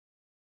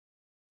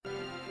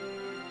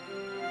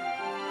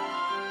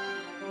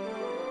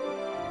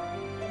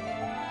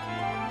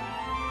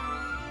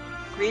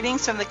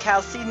Greetings from the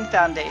Chalcedon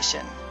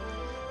Foundation.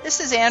 This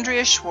is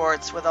Andrea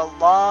Schwartz with a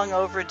long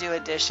overdue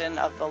edition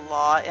of the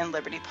Law and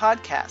Liberty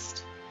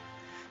podcast.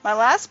 My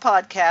last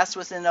podcast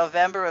was in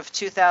November of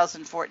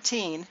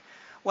 2014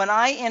 when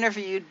I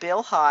interviewed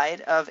Bill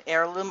Heid of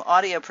Heirloom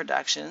Audio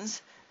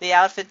Productions, the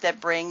outfit that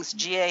brings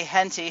G.A.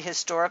 Henty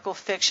historical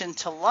fiction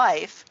to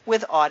life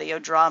with audio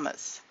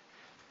dramas.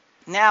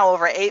 Now,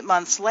 over 8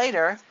 months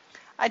later,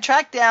 I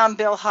tracked down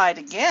Bill Heid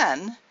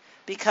again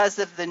because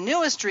of the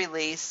newest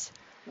release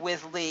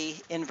with Lee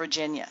in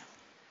Virginia.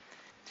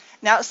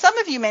 Now, some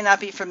of you may not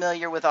be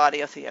familiar with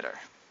audio theater.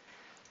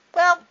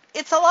 Well,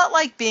 it's a lot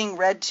like being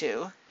read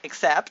to,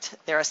 except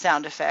there are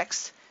sound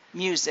effects,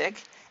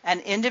 music,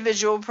 and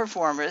individual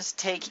performers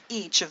take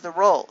each of the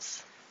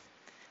roles.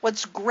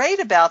 What's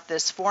great about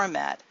this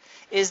format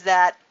is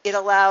that it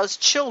allows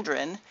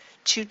children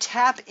to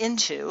tap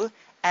into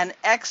and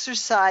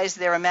exercise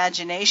their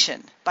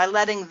imagination by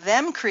letting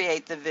them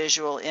create the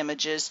visual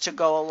images to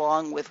go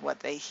along with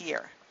what they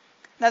hear.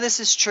 Now,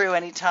 this is true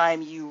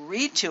anytime you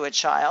read to a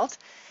child,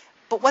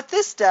 but what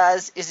this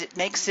does is it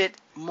makes it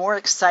more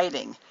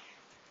exciting.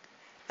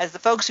 As the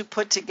folks who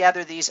put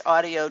together these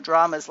audio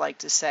dramas like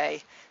to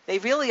say, they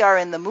really are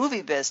in the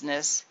movie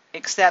business,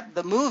 except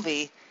the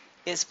movie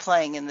is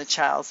playing in the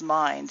child's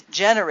mind,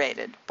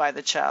 generated by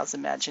the child's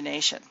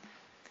imagination.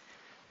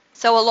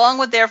 So along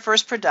with their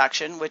first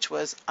production, which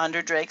was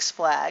Under Drake's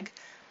Flag,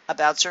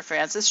 about Sir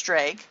Francis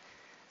Drake,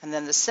 and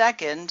then the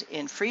second,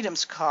 In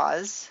Freedom's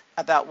Cause,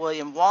 about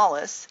William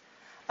Wallace,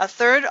 a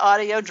third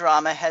audio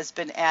drama has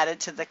been added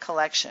to the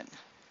collection.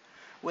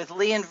 With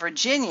Lee in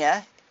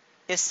Virginia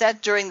is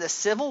set during the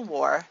Civil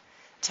War,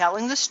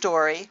 telling the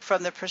story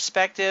from the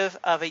perspective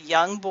of a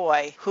young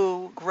boy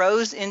who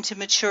grows into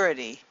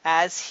maturity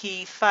as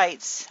he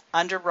fights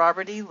under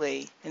Robert E.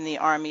 Lee in the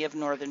Army of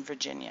Northern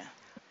Virginia.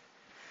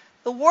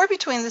 The war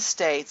between the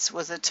states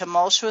was a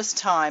tumultuous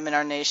time in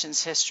our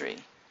nation's history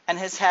and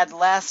has had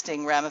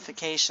lasting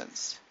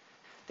ramifications.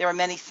 There are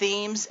many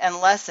themes and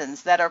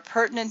lessons that are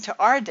pertinent to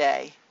our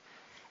day,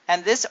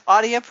 and this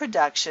audio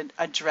production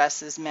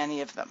addresses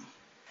many of them.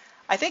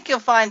 I think you'll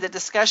find the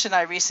discussion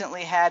I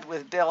recently had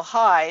with Bill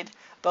Heid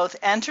both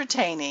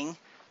entertaining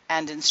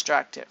and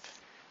instructive.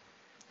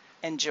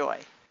 Enjoy.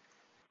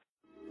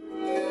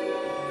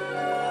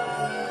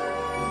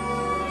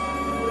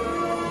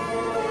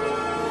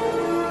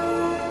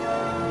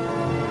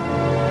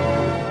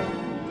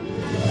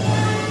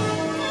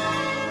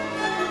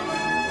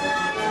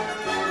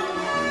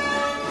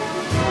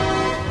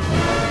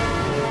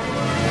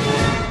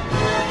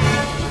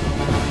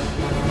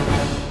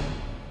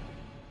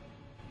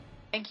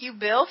 Thank you,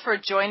 Bill, for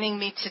joining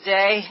me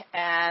today,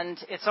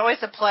 and it's always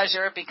a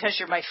pleasure because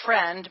you're my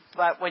friend,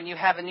 but when you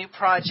have a new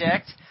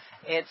project,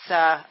 it's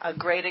a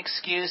great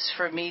excuse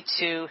for me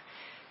to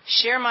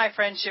share my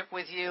friendship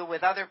with you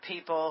with other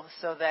people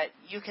so that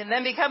you can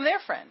then become their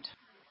friend.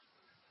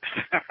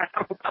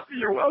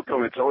 You're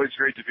welcome. It's always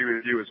great to be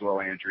with you as well,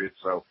 Andrea,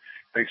 so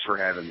thanks for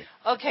having me.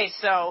 Okay,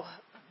 so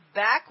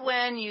back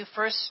when you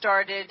first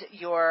started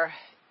your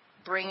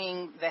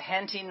bringing the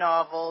Henty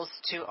novels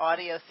to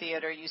audio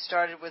theater, you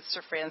started with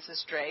Sir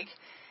Francis Drake,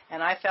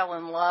 and I fell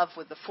in love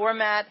with the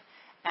format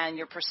and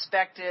your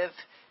perspective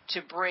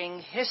to bring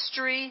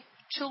history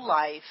to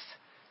life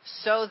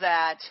so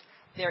that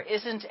there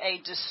isn't a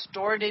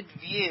distorted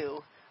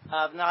view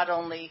of not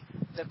only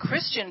the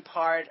Christian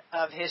part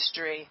of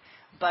history,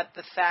 but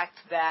the fact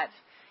that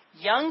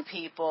young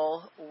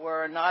people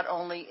were not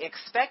only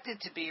expected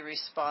to be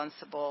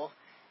responsible,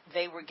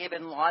 they were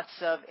given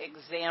lots of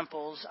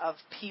examples of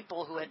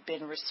people who had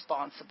been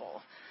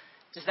responsible.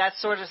 Does that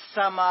sort of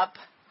sum up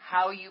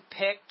how you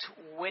picked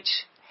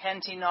which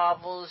Henty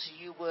novels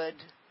you would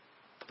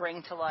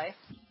bring to life?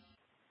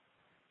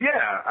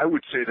 Yeah, I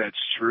would say that's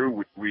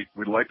true. We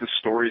like the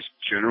stories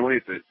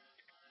generally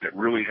that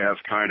really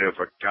have kind of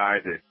a guy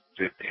that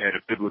had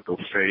a biblical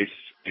faith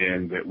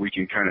and that we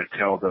can kind of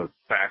tell the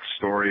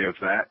backstory of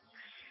that.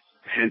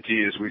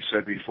 Henty, as we've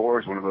said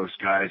before, is one of those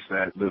guys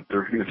that lived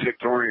during the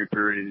Victorian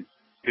period.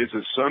 His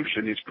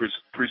assumption, his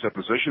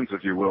presuppositions,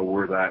 if you will,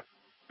 were that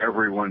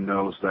everyone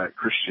knows that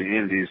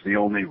Christianity is the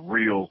only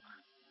real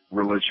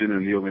religion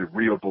and the only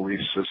real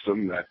belief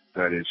system that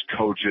is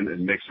cogent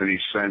and makes any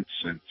sense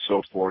and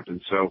so forth.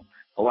 And so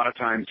a lot of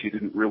times he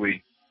didn't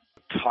really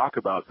talk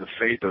about the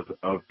faith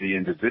of the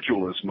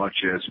individual as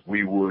much as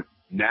we would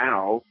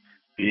now,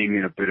 being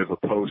in a bit of a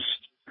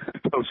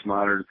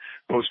postmodern,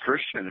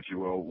 post-Christian, if you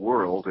will,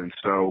 world. And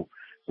so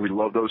we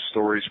love those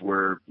stories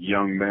where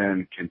young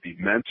men can be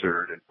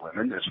mentored, and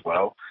women as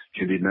well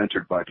can be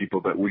mentored by people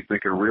that we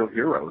think are real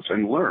heroes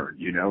and learn,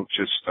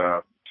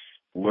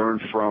 learn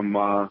from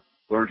the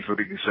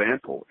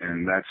example.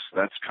 And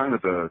that's kind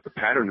of the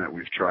pattern that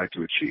we've tried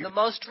to achieve. The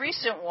most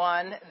recent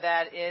one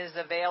that is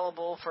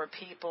available for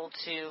people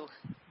to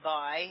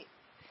buy,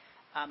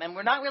 and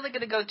we're not really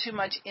going to go too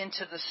much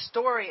into the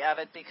story of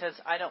it because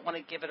I don't want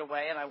to give it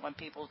away and I want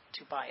people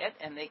to buy it,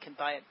 and they can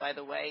buy it, by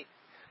the way,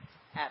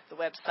 at the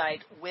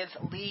website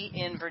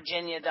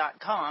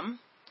withleeinvirginia.com.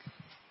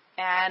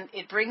 and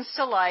it brings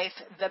to life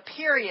the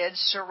period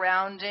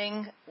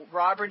surrounding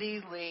Robert E.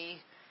 Lee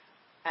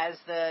as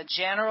the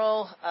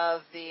general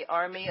of the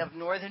Army of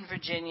Northern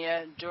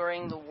Virginia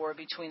during the war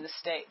between the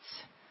states.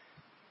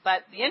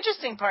 But the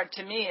interesting part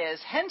to me is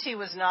Henty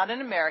was not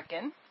an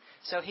American,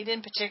 so he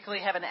didn't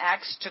particularly have an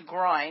axe to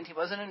grind. He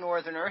wasn't a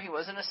Northerner. He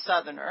wasn't a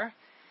Southerner.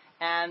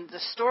 And the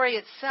story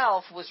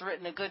itself was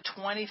written a good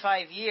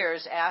 25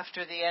 years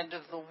after the end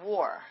of the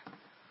war.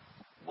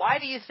 Why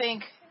do you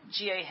think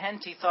G.A.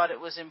 Henty thought it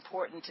was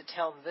important to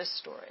tell this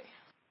story?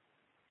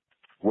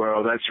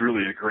 Well, that's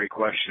really a great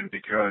question,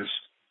 because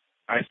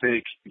I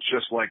think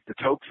just like de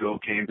Tocqueville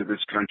came to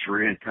this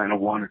country and kind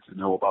of wanted to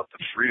know about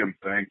the freedom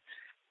thing,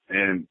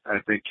 and I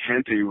think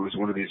Henty was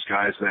one of these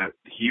guys that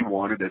he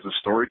wanted as a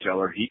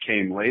storyteller. He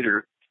came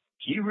later.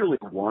 He really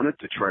wanted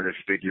to try to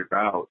figure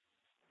out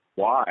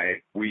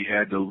why we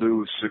had to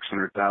lose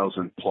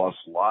 600,000 plus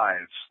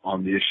lives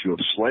on the issue of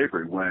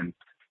slavery when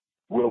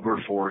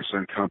Wilberforce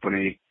and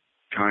company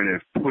kind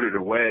of put it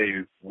away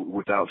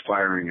without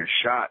firing a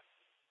shot.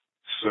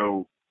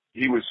 So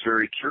he was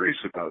very curious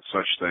about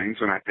such things,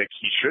 and I think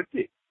he should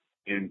be.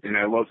 And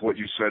I love what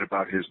you said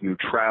about his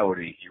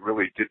neutrality. He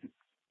really didn't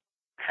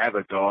have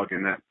a dog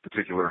in that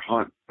particular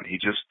hunt, but he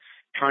just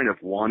kind of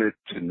wanted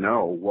to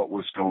know what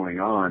was going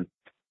on.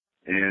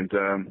 And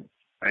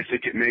I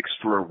think it makes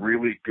for a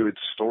really good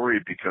story,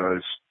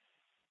 because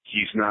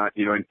he's not,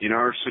 in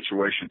our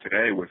situation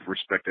today with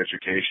respect to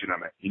education, I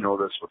mean, you know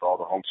this with all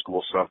the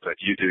homeschool stuff that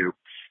you do,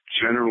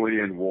 generally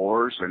in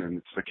wars, and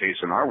it's the case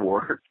in our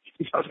war,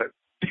 that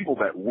people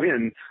that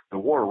win the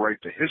war write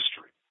the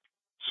history.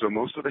 So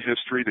most of the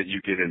history that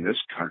you get in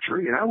this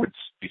country, and I would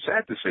be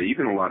sad to say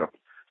even a lot of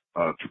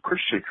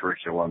Christian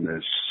curriculum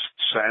is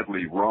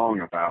sadly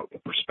wrong about the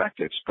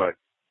perspectives. But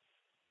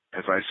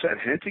as I said,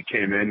 Henty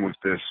came in with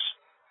this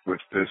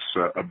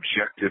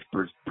objective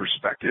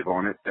perspective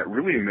on it that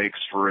really makes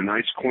for a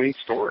nice, clean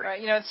story.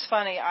 Right. It's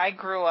funny.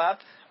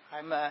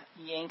 I'm a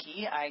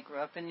Yankee. I grew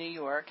up in New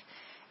York,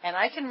 and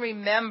I can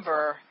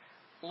remember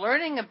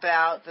learning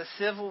about the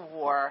Civil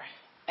War,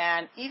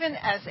 and even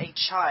as a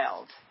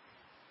child,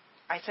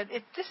 I said,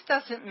 this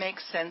doesn't make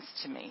sense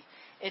to me.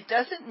 It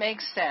doesn't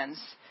make sense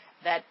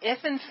that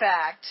if, in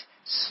fact,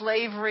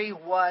 slavery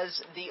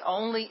was the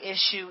only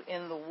issue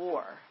in the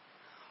war,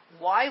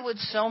 why would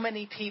so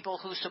many people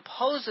who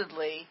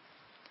supposedly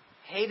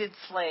hated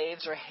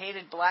slaves or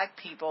hated black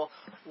people,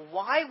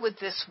 why would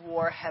this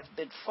war have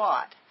been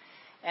fought?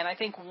 And I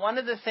think one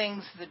of the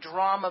things the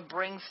drama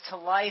brings to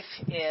life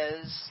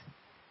is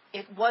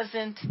it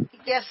wasn't,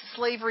 yes,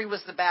 slavery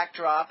was the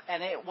backdrop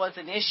and it was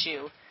an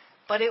issue,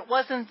 but it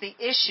wasn't the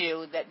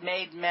issue that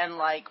made men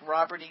like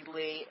Robert E.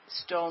 Lee,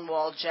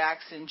 Stonewall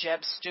Jackson, Jeb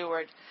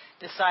Stuart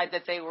decide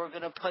that they were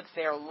going to put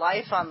their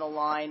life on the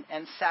line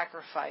and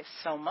sacrifice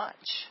so much.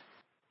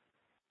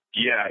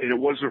 Yeah, and it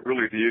wasn't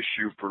really the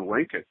issue for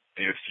Lincoln.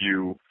 If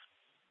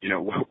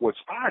what's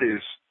odd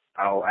is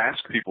I'll ask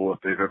people if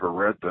they've ever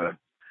read the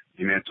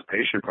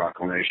Emancipation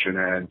Proclamation,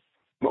 and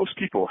most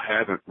people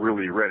haven't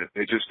really read it.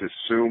 They just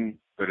assume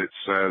that it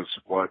says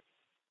what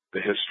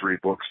the history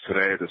books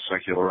today, the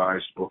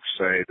secularized books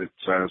say that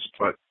says.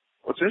 But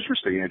what's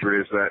interesting,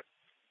 Andrea, is that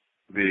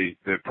the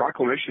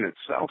proclamation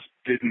itself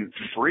didn't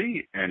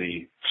free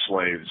any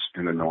slaves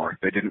in the North.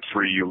 They didn't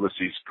free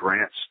Ulysses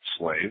Grant's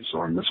slaves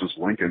or Mrs.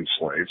 Lincoln's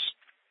slaves.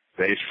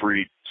 They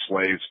freed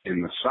slaves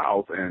in the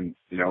South, and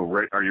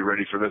are you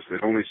ready for this? They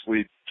only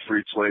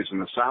freed slaves in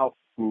the South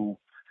who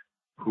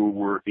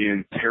were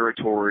in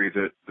territory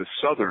that the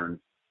Southern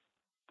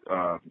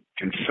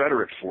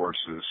Confederate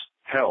forces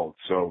held.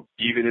 So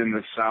even in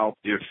the South,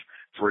 if,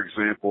 for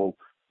example,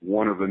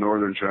 one of the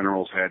Northern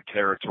generals had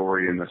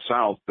territory in the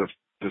South, the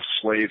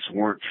slaves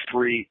weren't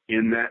free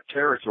in that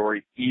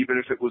territory, even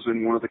if it was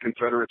in one of the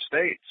Confederate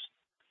states.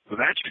 So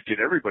that should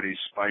get everybody's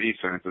spidey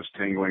senses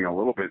tingling a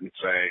little bit and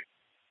say,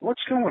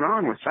 what's going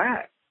on with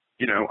that?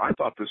 I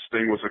thought this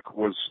thing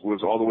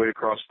was all the way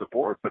across the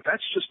board, but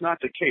that's just not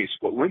the case.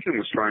 What Lincoln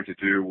was trying to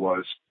do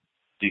was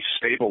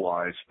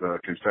destabilize the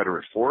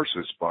Confederate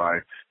forces by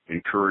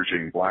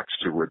encouraging blacks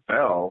to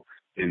rebel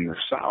in the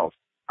South.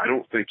 I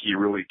don't think he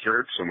really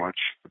cared so much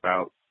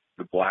about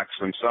the blacks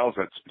themselves.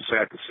 That's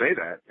sad to say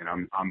that, and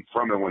I'm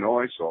from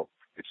Illinois, so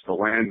it's the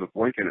land of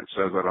Lincoln. It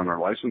says that on our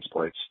license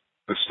plates.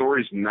 The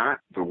story's not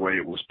the way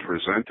it was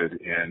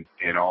presented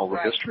in all the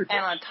history books.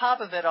 And on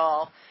top of it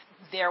all,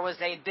 there was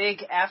a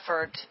big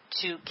effort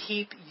to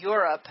keep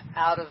Europe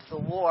out of the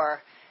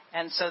war,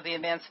 and so the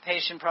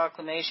Emancipation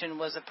Proclamation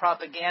was a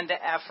propaganda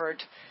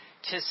effort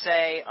to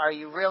say, are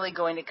you really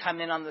going to come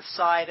in on the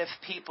side of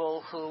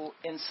people who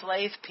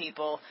enslave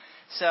people?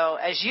 So,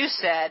 as you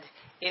said,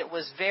 it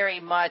was very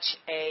much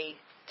a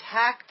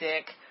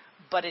tactic,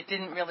 but it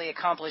didn't really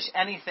accomplish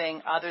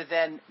anything other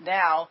than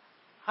now,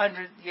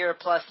 100-year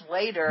plus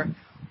later,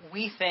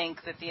 we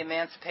think that the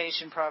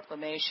Emancipation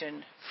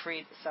Proclamation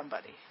freed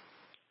somebody.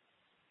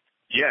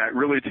 Yeah, it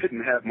really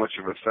didn't have much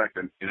of an effect.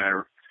 And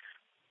I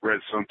read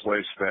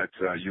someplace that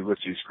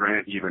Ulysses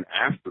Grant, even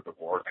after the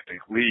war, I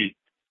think Lee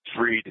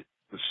freed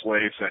the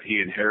slaves that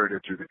he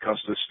inherited through the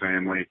Custis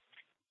family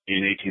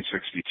in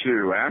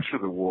 1862, after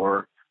the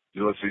war,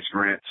 Ulysses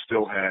Grant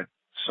still had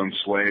some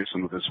slaves,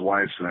 some of his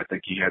wives, and I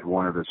think he had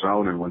one of his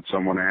own. And when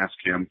someone asked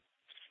him,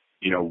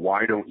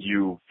 why don't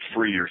you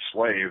free your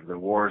slave? The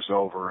war's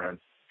over, and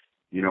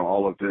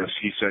all of this.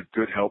 He said,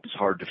 good help is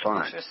hard to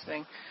find.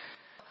 Interesting.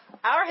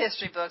 Our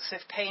history books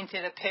have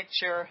painted a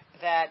picture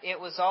that it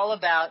was all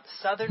about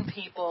Southern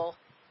people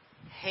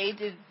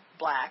hated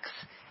blacks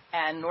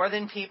and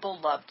Northern people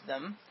loved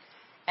them.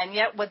 And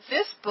yet what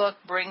this book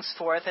brings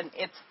forth, and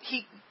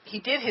he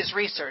did his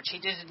research. He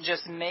didn't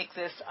just make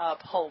this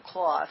up whole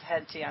cloth,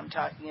 Henty I'm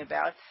talking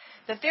about,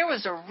 that there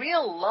was a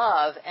real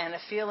love and a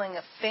feeling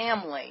of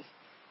family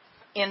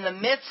in the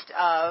midst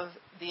of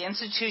the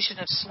institution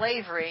of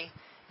slavery,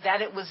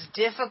 that it was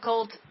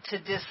difficult to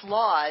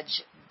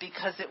dislodge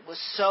because it was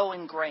so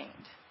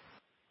ingrained.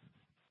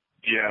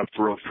 Yeah,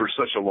 for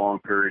such a long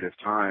period of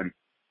time.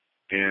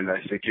 And I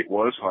think it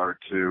was hard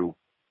to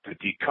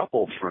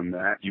decouple from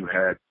that. You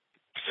had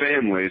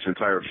families,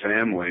 entire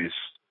families,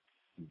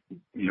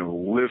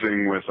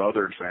 living with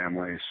other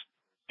families,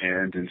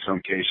 and in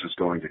some cases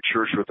going to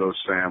church with those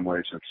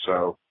families. And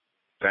so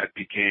that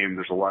became,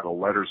 there's a lot of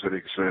letters that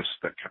exist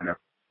that kind of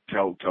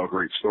tell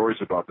great stories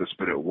about this,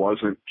 but it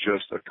wasn't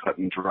just a cut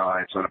and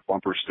dry, it's not a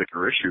bumper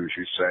sticker issue, as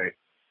you say.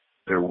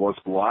 There was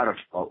a lot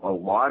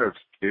of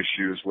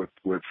issues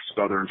with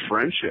Southern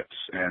friendships,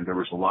 and there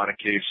was a lot of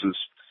cases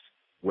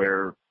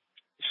where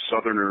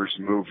Southerners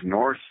moved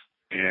north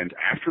and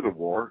after the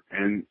war,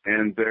 and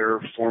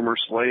their former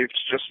slaves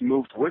just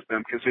moved with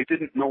them because they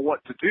didn't know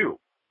what to do.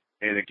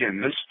 And again,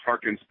 this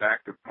harkens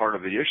back to part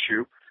of the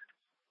issue.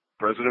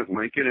 President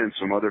Lincoln and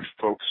some other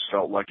folks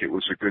felt like it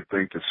was a good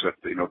thing to set,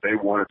 they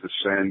wanted to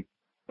send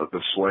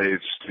the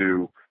slaves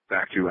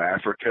back to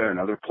Africa and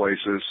other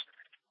places.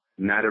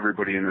 Not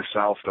everybody in the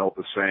South felt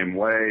the same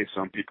way.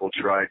 Some people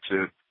tried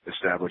to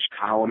establish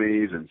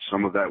colonies, and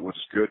some of that was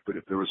good, but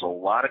there was a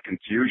lot of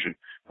confusion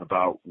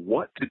about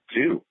what to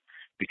do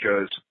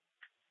because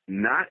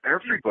not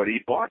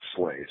everybody bought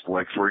slaves.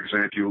 Like, for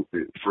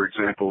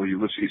example,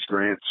 Ulysses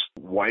Grant's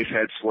wife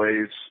had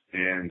slaves,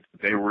 and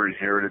they were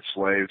inherited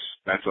slaves.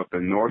 That's up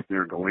in north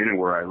near Galena,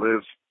 where I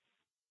live.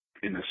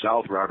 In the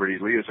South, Robert E.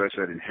 Lee, as I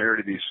said,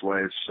 inherited these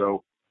slaves.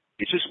 So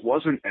it just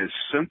wasn't as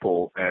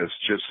simple as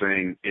just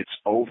saying it's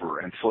over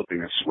and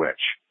flipping a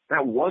switch.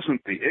 That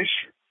wasn't the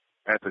issue.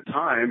 At the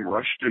time,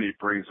 Rushton, he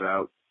brings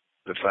out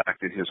the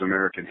fact in his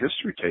American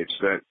history tapes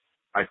that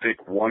I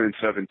think 1 in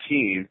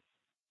 17,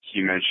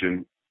 he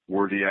mentioned,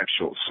 were the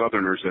actual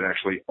Southerners that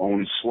actually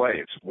owned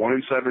slaves. 1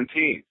 in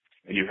 17.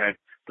 And you had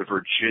the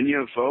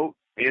Virginia vote,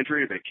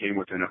 Andrea, that came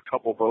within a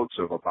couple votes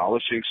of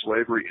abolishing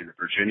slavery in the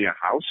Virginia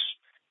House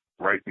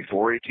right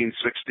before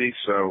 1860.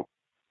 So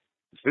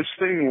this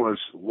thing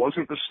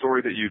wasn't the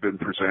story that you've been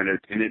presented,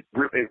 and it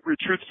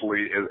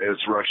truthfully, as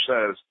Rush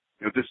says,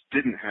 this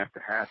didn't have to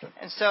happen.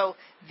 And so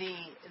the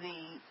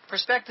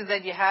perspective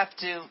that you have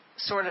to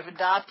sort of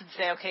adopt and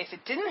say, okay, if it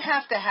didn't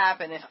have to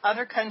happen, if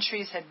other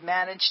countries had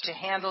managed to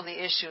handle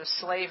the issue of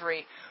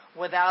slavery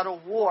without a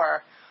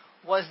war,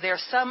 was there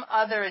some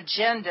other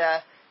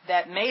agenda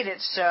that made it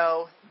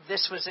so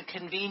this was a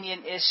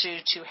convenient issue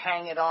to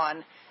hang it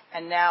on?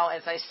 And now,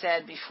 as I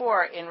said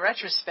before, in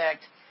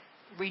retrospect,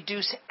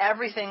 reduce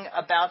everything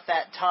about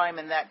that time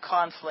and that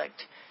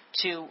conflict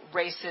to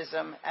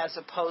racism as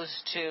opposed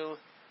to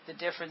the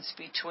difference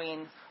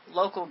between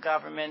local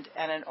government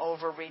and an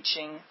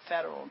overreaching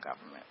federal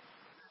government.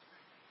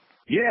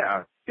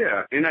 Yeah.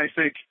 And I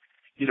think,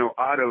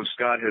 Otto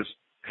Scott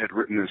had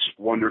written this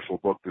wonderful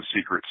book, The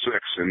Secret Six,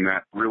 and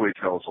that really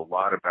tells a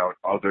lot about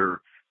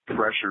other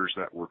pressures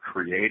that were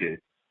created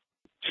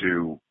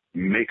to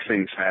make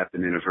things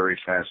happen in a very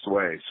fast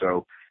way.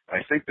 So I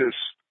think this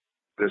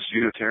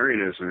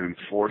Unitarianism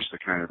enforced a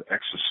kind of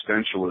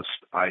existentialist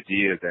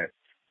idea that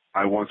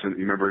I want to,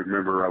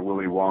 remember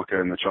Willy Wonka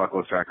and the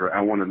Chocolate Factory,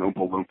 I want an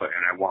Oompa Loompa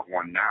and I want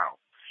one now.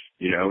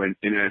 And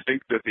I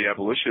think that the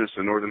abolitionists,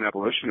 the northern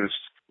abolitionists,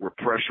 were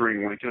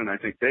pressuring Lincoln, and I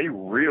think they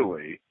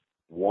really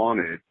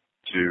wanted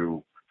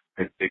to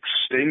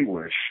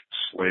extinguish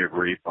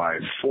slavery by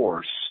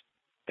force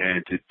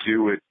and to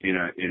do it in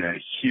a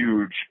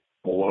huge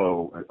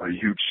blow, a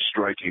huge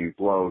striking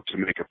blow to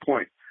make a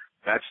point.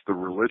 That's the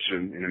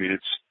religion, and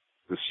it's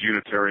this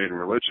Unitarian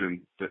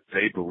religion that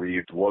they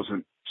believed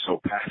wasn't so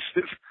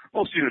passive.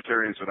 Most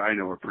Unitarians that I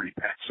know are pretty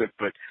passive,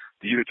 but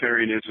the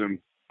Unitarianism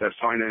that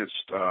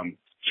financed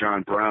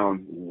John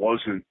Brown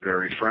wasn't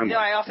very friendly.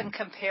 I often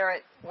compare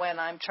it when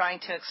I'm trying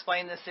to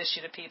explain this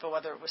issue to people,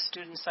 whether it was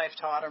students I've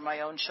taught or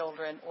my own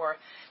children or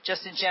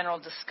just a general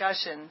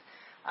discussion.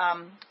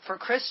 For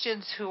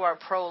Christians who are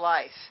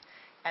pro-life,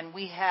 and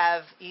we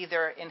have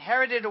either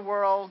inherited a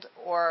world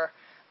or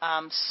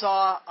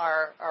saw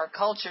our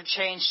culture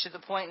change to the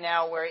point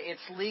now where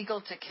it's legal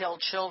to kill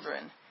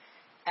children.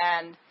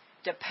 And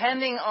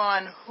depending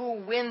on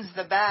who wins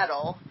the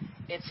battle,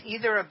 it's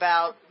either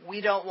about we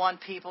don't want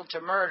people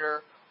to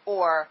murder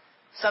or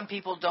some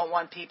people don't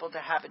want people to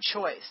have a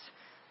choice.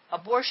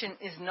 Abortion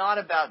is not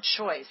about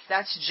choice.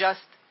 That's just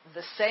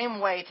the same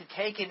way to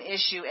take an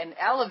issue and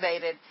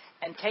elevate it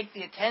and take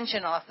the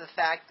attention off the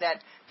fact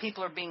that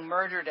people are being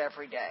murdered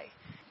every day.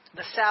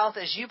 The South,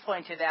 as you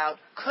pointed out,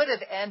 could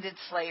have ended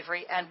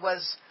slavery and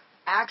was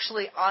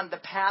actually on the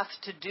path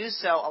to do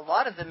so. A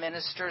lot of the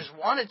ministers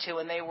wanted to,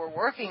 and they were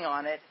working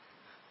on it.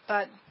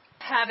 But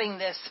having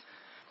this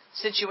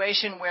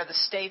situation where the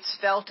states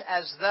felt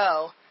as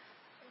though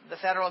the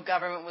federal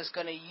government was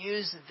going to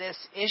use this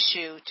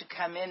issue to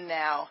come in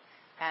now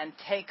and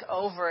take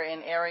over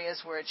in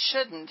areas where it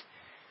shouldn't,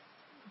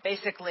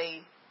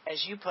 basically,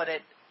 as you put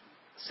it,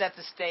 set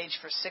the stage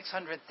for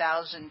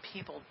 600,000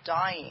 people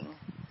dying.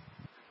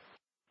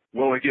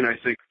 Well, again,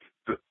 I think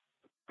that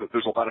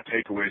there's a lot of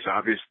takeaways,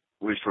 obviously,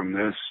 from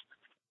this,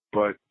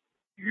 but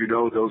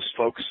those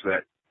folks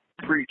that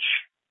preach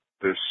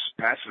this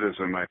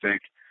pacifism, I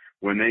think,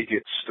 when they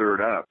get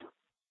stirred up,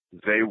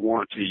 they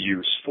want to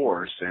use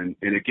force. And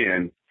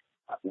again,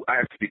 I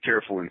have to be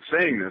careful in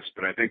saying this,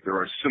 but I think there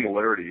are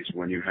similarities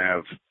when you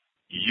have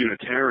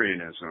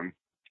Unitarianism.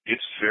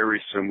 It's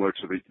very similar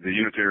to the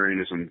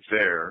Unitarianism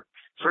there.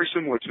 It's very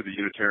similar to the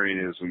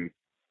Unitarianism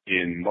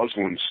in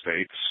Muslim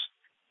states.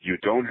 You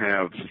don't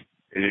have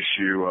an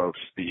issue of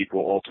the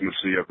equal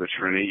ultimacy of the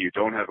Trinity. You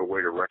don't have a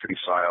way to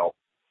reconcile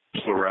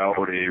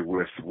plurality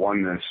with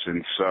oneness.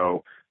 And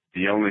so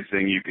the only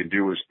thing you can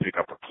do is pick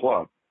up a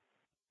club.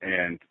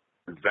 And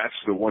that's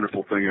the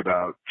wonderful thing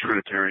about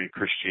Trinitarian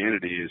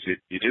Christianity is it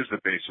is the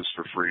basis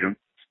for freedom.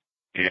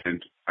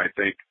 And I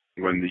think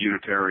when the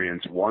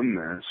Unitarians won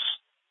this,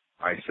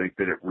 I think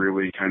that it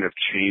really kind of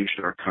changed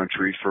our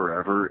country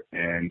forever.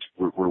 And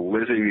we're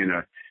living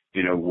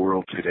in a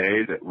world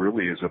today that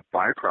really is a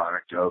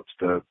byproduct of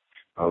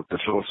the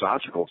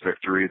philosophical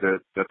victory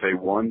that they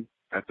won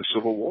at the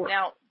Civil War.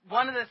 Now,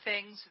 one of the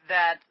things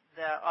that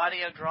the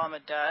audio drama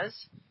does,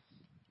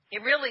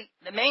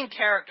 the main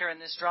character in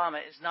this drama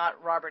is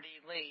not Robert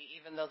E. Lee,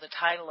 even though the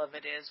title of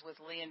it is With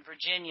Lee in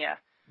Virginia.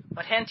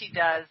 What Henty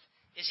does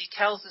is he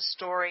tells the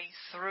story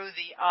through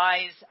the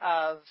eyes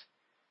of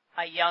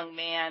a young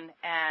man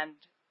and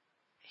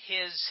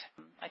his,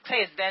 I'd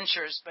say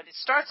adventures, but it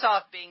starts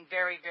off being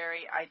very,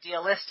 very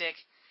idealistic.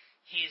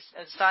 He's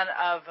a son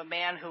of a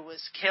man who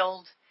was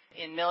killed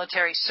in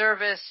military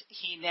service.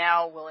 He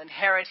now will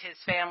inherit his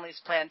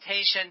family's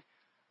plantation,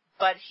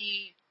 but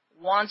he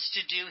wants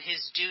to do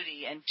his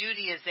duty, and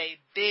duty is a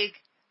big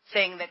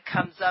thing that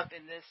comes up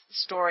in this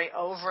story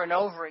over and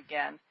over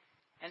again.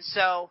 And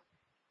so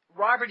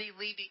Robert E.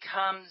 Lee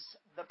becomes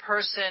the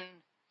person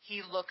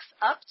he looks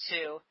up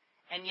to,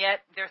 and yet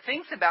there are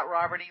things about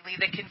Robert E. Lee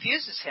that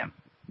confuses him.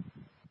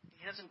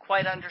 He doesn't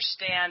quite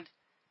understand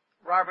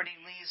Robert E.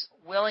 Lee's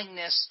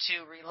willingness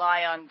to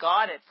rely on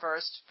God at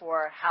first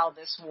for how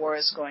this war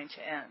is going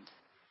to end.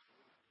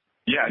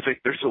 Yeah, I think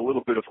there's a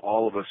little bit of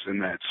all of us in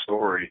that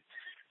story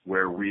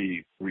where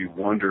we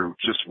wonder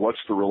just what's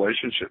the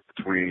relationship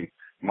between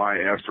my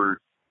effort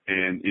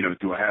and,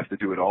 do I have to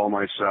do it all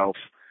myself?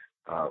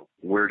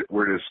 Where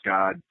does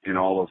God in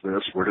all of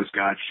this? Where does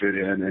God fit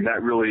in? And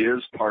that really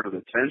is part of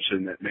the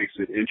tension that makes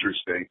it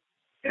interesting.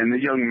 And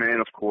the young man,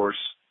 of course,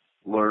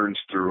 learns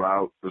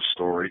throughout the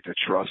story to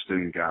trust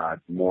in God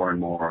more and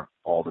more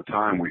all the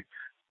time. We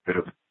bit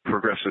of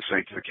progressive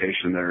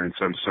sanctification there in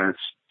some sense.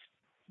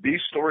 These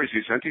stories,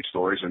 these Henty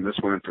stories, and this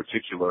one in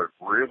particular,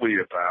 really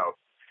about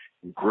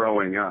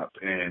growing up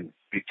and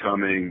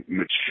becoming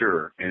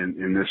mature, and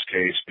in this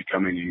case,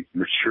 becoming a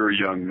mature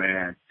young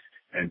man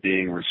and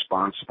being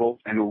responsible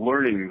and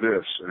learning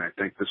this. And I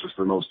think this is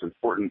the most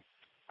important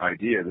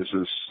idea. This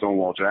is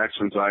Stonewall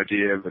Jackson's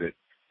idea, but it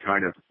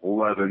kind of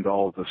leavened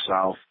all of the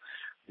South,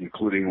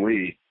 including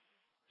Lee.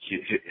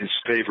 His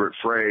favorite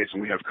phrase,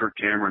 and we have Kirk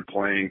Cameron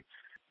playing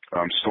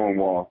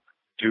Stonewall,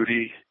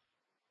 duty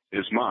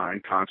is mine,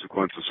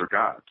 consequences are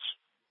God's.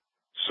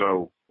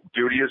 So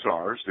duty is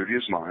ours, duty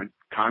is mine,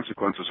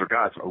 consequences are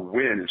God's. A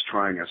win is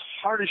trying as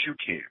hard as you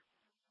can,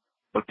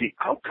 but the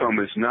outcome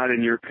is not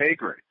in your pay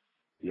grade.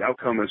 The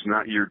outcome is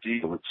not your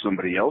deal, it's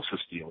somebody else's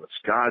deal, it's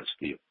God's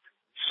deal.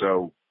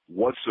 So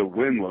what's a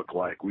win look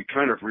like? We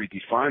kind of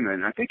redefine that,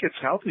 and I think it's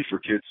healthy for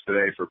kids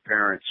today, for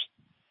parents,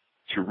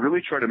 to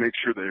really try to make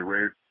sure they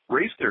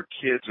raise their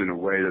kids in a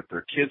way that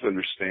their kids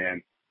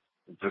understand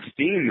the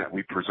theme that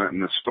we present in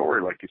the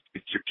story. Like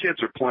if your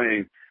kids are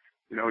playing,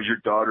 your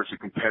daughter's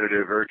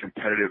a very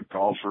competitive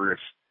golfer.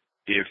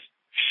 If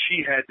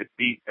she had to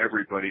beat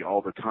everybody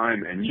all the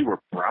time and you were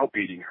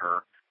browbeating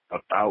her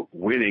about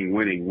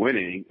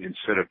winning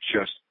instead of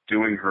just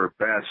doing her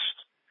best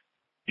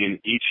in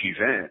each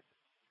event,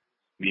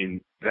 I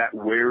mean, that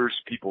wears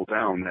people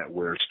down, that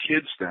wears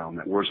kids down,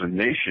 that wears a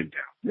nation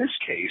down. In this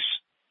case,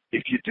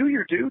 if you do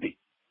your duty,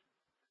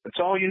 that's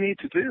all you need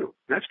to do.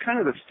 That's kind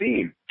of the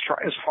theme. Try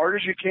as hard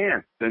as you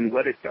can, then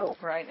let it go.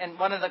 Right, and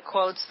one of the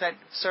quotes that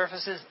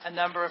surfaces a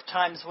number of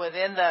times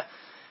within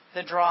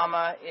the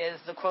drama is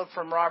the quote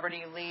from Robert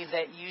E. Lee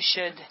that you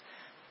should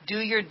do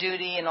your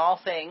duty in all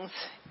things.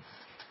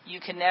 You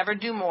can never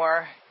do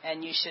more,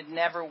 and you should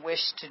never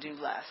wish to do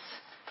less.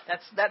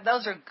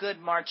 Those are good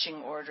marching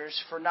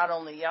orders for not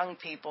only young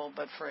people,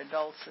 but for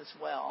adults as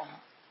well.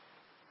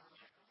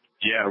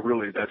 Yeah,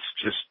 really, that's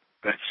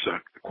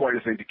quite a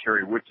thing to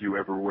carry with you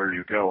everywhere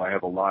you go. I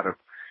have a lot of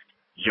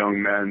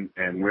young men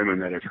and women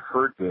that have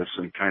heard this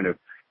and kind of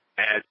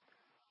add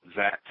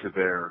that to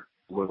their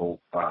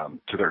little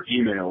to their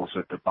emails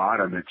at the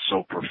bottom. It's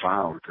so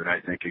profound that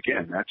I think,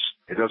 again,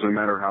 it doesn't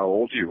matter how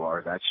old you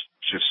are. That's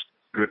just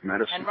good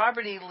medicine. And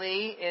Robert E.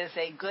 Lee is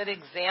a good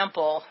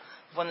example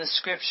when the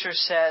scripture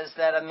says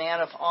that a man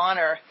of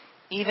honor,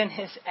 even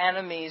his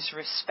enemies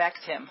respect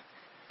him.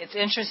 It's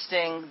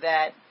interesting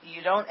that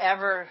you don't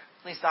ever,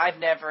 at least I've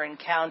never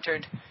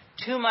encountered,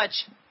 too much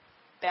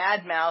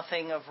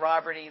bad-mouthing of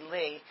Robert E.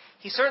 Lee.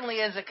 He certainly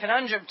is a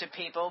conundrum to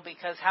people,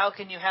 because how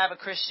can you have a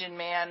Christian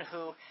man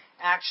who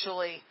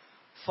actually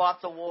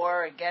fought the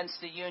war against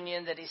the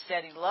Union that he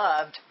said he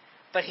loved,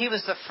 but he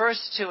was the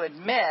first to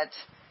admit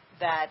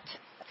that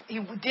he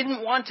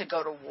didn't want to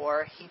go to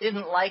war. He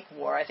didn't like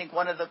war. I think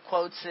one of the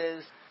quotes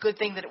is, "Good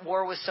thing that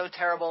war was so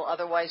terrible,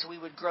 otherwise we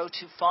would grow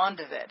too fond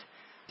of it."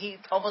 He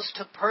almost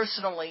took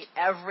personally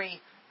every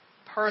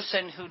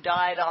person who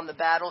died on the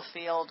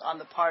battlefield on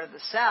the part of the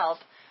South,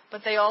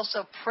 but they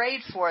also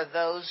prayed for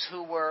those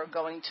who were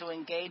going to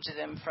engage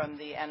them from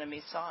the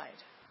enemy side.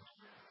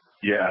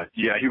 Yeah,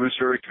 he was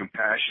very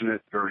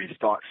compassionate, very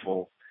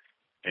thoughtful,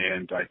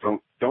 and I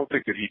don't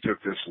think that he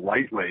took this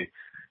lightly.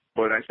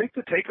 But I think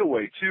the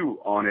takeaway, too,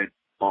 on it,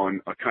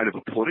 on a kind of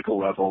a political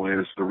level,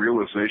 is the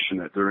realization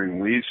that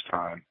during Lee's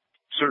time,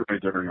 certainly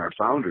during our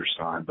founders'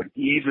 time, but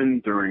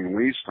even during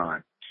Lee's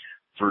time,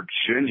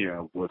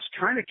 Virginia was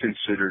kind of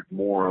considered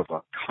more of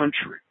a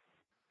country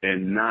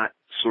and not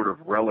sort of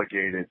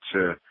relegated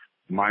to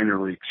minor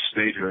league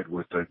statehood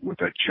with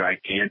a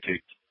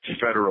gigantic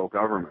federal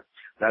government.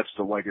 That's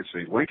the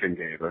legacy Lincoln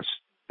gave us,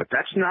 but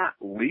that's not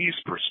Lee's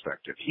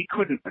perspective. He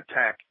couldn't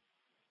attack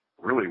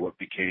really what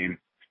became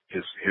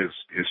his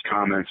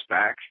comments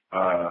back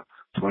to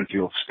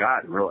Winfield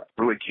Scott.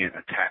 Really can't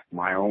attack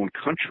my own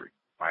country,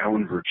 my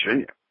own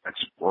Virginia.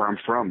 That's where I'm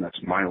from. That's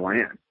my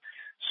land.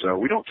 So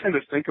we don't tend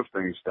to think of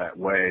things that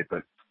way,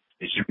 but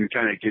as you can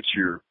kind of get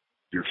your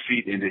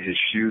feet into his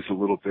shoes a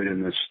little bit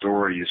in this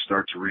story, you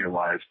start to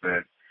realize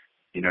that,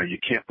 you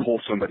can't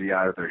pull somebody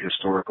out of their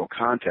historical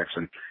context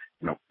and,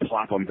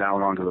 plop them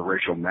down onto the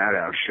Rachel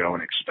Maddow show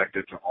and expect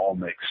it to all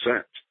make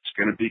sense. It's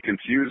going to be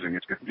confusing.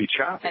 It's going to be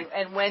choppy.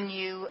 And when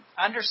you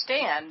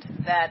understand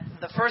that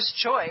the first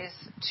choice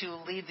to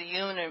lead the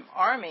Union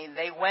Army,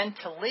 they went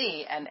to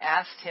Lee and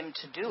asked him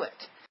to do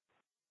it.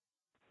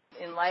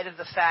 In light of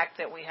the fact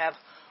that we have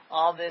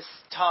all this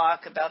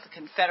talk about the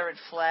Confederate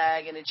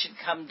flag and it should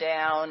come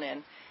down,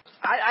 and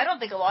I don't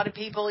think a lot of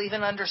people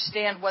even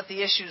understand what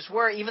the issues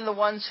were, even the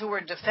ones who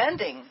were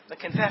defending the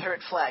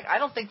Confederate flag. I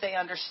don't think they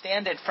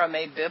understand it from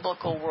a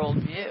biblical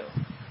worldview.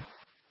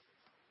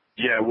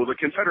 Yeah, well, the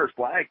Confederate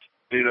flag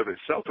in and of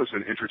itself is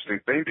an interesting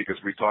thing, because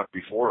we talked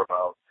before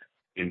about,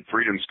 in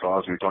Freedom's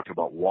Cause, and we talked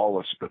about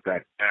Wallace, but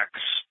that X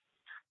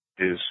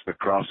is the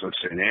cross of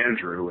St.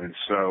 Andrew, and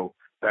so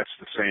that's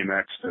the same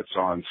X that's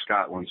on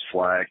Scotland's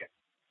flag.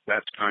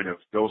 That's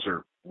those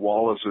are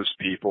Wallace's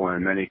people, and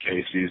in many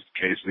cases,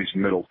 these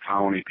Middle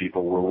Colony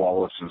people were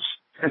Wallace's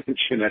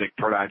genetic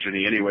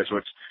progeny anyway, so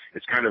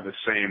it's kind of the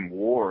same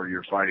war.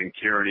 You're fighting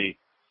tyranny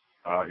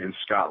in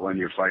Scotland,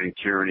 you're fighting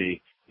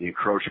tyranny, the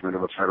encroachment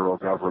of a federal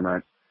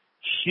government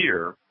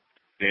here,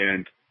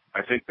 and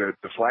I think that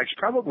the flag's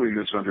probably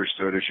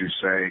misunderstood, as you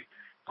say,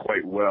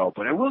 quite well.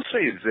 But I will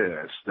say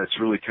this, that's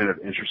really kind of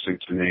interesting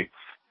to me.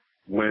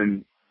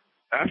 When,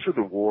 after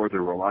the war,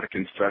 there were a lot of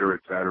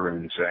Confederate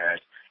veterans that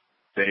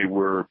they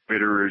were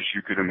bitter as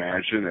you could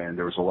imagine, and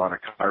there was a lot of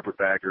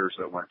carpetbaggers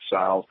that went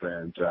south,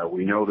 and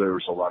we know there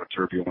was a lot of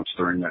turbulence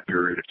during that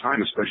period of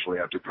time, especially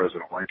after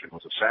President Lincoln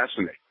was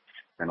assassinated,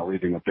 and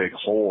leaving a big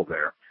hole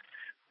there.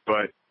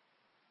 But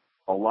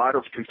a lot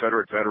of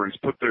Confederate veterans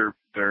put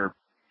their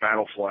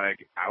battle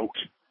flag out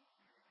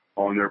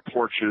on their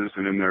porches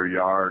and in their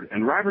yard,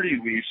 and Robert E.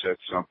 Lee said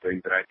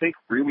something that I think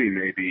really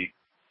maybe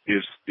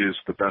is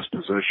the best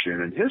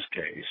position in his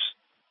case.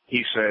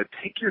 He said,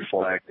 take your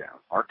flag down.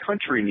 Our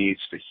country needs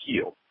to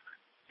heal,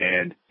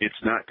 and it's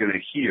not going to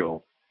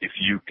heal if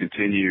you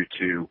continue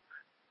to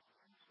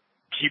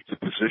keep the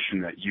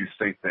position that you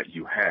think that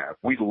you have.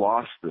 We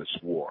lost this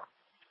war.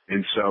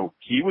 And so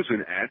he was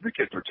an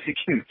advocate for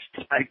taking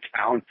the flag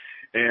down,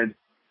 and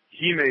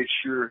he made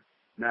sure,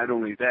 not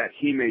only that,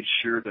 he made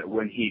sure that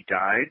when he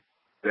died,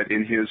 that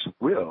in his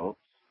will,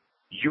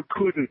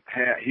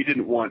 he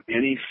didn't want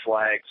any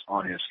flags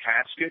on his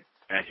casket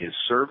at his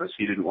service.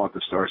 He didn't want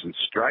the Stars and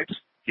Stripes.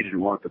 He didn't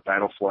want the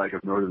battle flag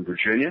of Northern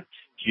Virginia.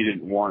 He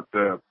didn't want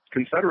the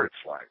Confederate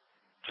flag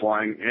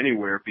flying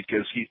anywhere,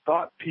 because he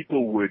thought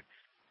people would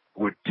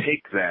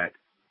take that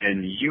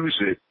and use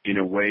it in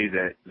a way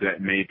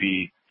that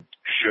maybe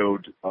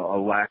showed a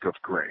lack of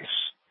grace.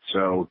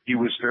 So he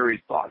was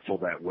very thoughtful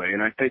that way,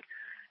 and I think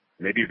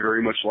maybe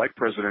very much like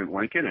President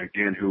Lincoln,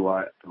 again,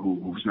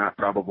 who's not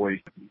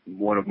probably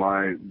one of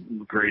my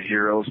great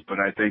heroes, but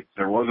I think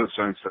there was a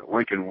sense that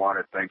Lincoln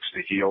wanted things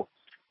to heal,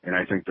 and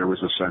I think there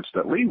was a sense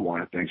that Lee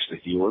wanted things to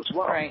heal as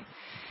well. Right.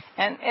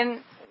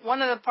 And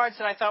one of the parts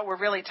that I thought were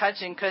really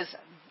touching, because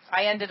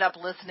I ended up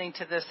listening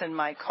to this in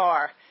my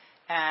car.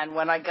 And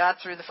when I got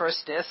through the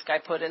first disc, I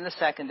put in the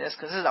second disc,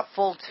 because this is a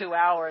full 2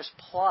 hours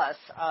plus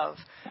of,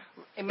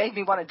 it made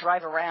me want to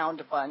drive around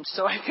a bunch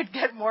so I could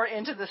get more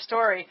into the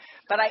story.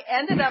 But I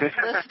ended up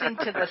listening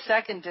to the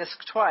second disc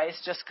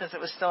twice, just because it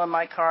was still in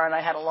my car and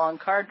I had a long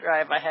car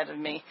drive ahead of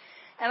me.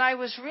 And I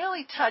was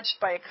really touched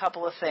by a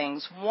couple of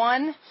things.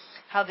 One,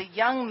 how the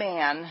young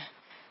man,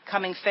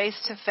 coming face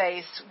to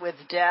face with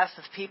death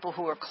of people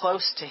who were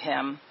close to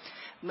him,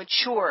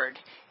 matured.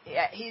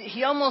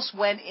 He almost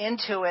went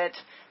into it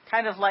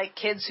kind of like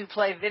kids who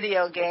play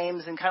video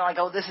games and kind of like,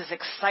 oh, this is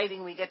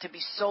exciting, we get to be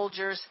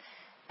soldiers.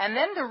 And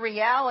then the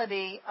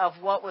reality of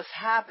what was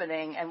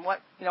happening and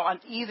what,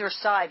 on either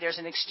side, there's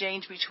an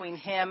exchange between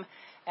him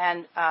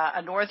and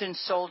a northern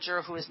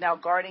soldier who is now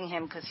guarding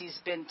him because he's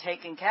been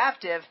taken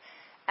captive.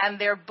 And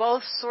they're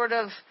both sort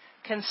of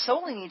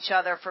consoling each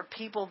other for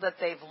people that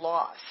they've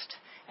lost.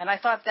 And I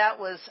thought that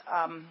was,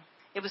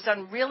 it was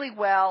done really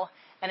well,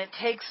 and it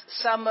takes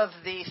some of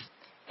the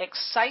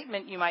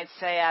excitement, you might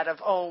say, out of,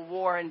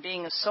 war and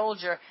being a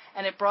soldier,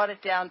 and it brought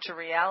it down to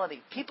reality.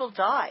 People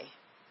die.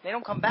 They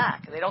don't come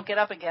back. They don't get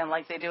up again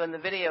like they do in the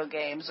video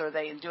games or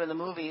they do in the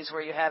movies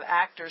where you have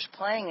actors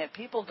playing it.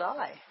 People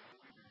die.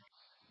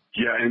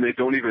 Yeah, and they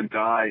don't even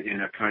die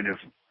in a kind of,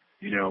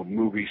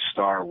 movie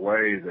star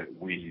way that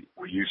we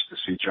used to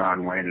see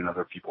John Wayne and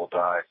other people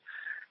die.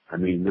 I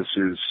mean, this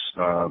is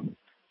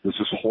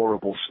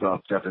horrible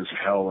stuff. Death is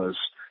hell,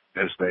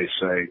 as they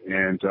say.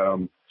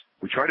 And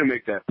we try to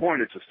make that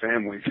point. It's a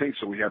family thing,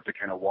 so we have to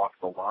kind of walk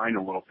the line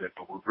a little bit.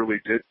 But we really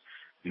did,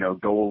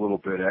 go a little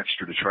bit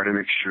extra to try to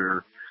make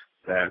sure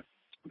that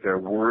there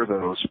were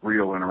those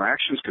real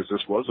interactions, because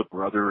this was a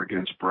brother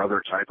against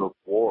brother type of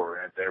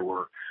war, and there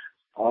were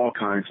all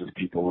kinds of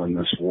people in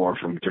this war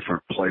from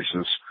different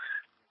places.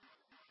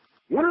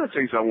 One of the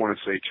things I want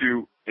to say,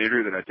 too,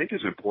 Andrew, that I think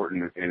is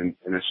important, and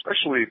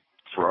especially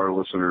for our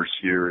listeners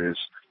here is,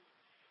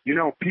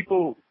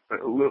 people,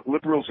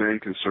 liberals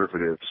and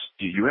conservatives,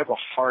 you have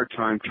a hard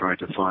time trying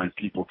to find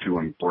people to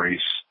embrace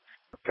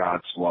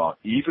God's law,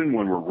 even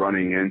when we're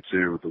running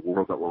into the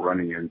world that we're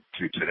running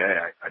into today.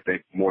 I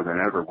think more than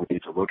ever we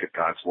need to look at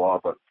God's law,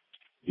 but,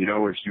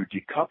 if you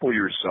decouple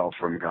yourself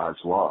from God's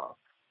law,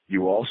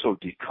 you also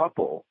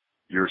decouple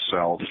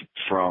yourself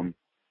from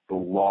the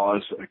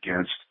laws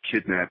against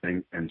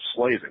kidnapping and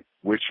slaving,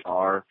 which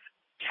are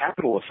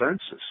capital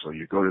offenses. So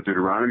you go to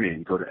Deuteronomy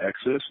and go to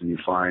Exodus and you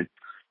find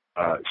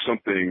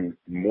something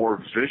more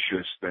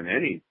vicious than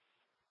any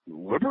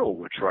liberal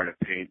would try to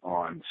paint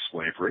on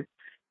slavery.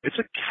 It's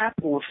a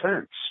capital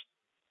offense.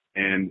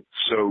 And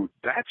so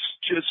that's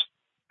just,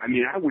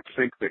 I would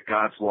think that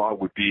God's law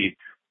would be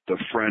the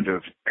friend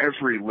of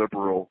every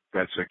liberal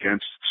that's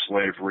against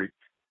slavery,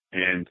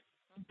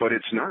 but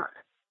it's not.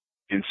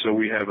 And so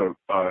we have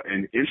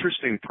an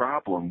interesting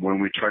problem when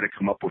we try to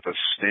come up with a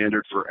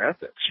standard for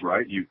ethics,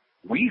 right?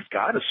 We've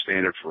got a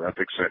standard for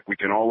ethics that we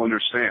can all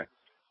understand.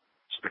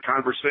 So the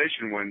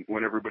conversation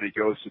when everybody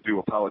goes to do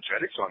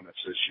apologetics on this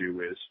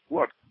issue is,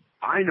 look,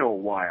 I know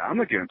why I'm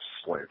against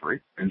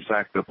slavery. In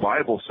fact, the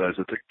Bible says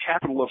it's a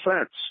capital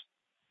offense.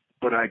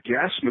 But I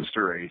guess,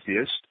 Mr.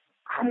 Atheist,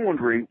 I'm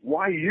wondering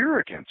why you're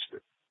against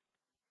it.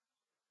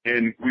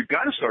 And we've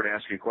got to start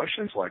asking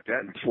questions like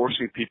that and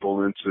forcing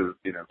people into,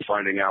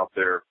 finding out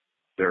their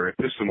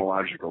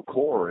epistemological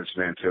core, as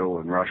Van Til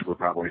and Rush would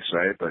probably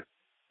say. But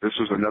this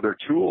is another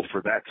tool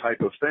for that type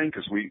of thing,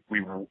 because we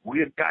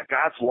have got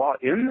God's law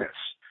in this,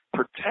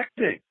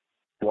 protecting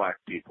black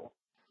people.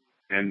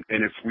 And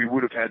if we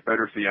would have had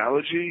better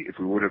theology, if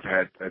we would have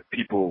had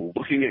people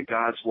looking at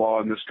God's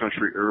law in this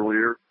country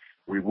earlier,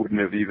 we wouldn't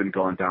have even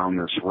gone down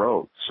this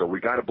road. So we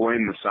got to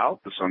blame the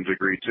South to some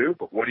degree too.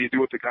 But what do you do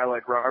with a guy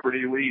like Robert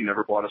E. Lee? He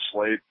never bought a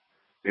slave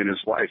in his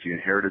life. He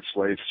inherited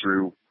slaves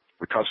through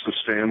the Custis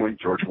family.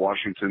 George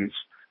Washington's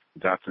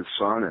adopted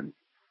son, and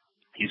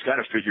he's got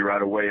to figure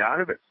out a way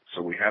out of it.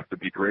 So we have to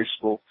be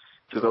graceful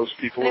to those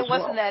people as well. And it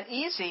wasn't that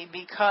easy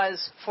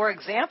because, for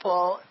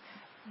example,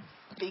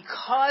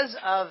 because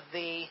of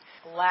the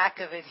lack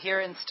of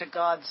adherence to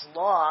God's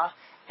law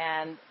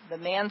and the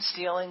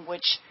man-stealing,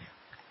 which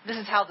this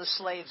is how the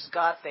slaves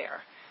got there.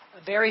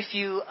 Very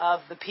few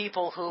of the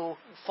people who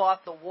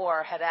fought the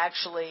war had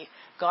actually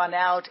gone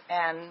out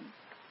and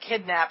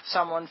kidnapped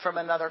someone from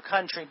another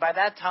country. By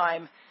that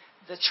time,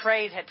 the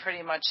trade had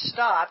pretty much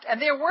stopped,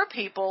 and there were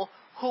people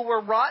who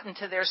were rotten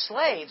to their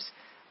slaves,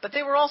 but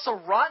they were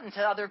also rotten to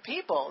other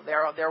people,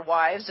 their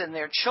wives and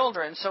their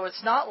children. So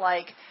it's not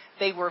like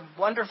they were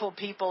wonderful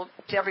people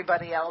to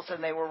everybody else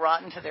and they were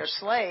rotten to their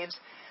slaves.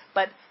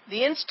 But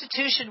the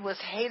institution was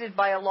hated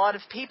by a lot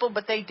of people,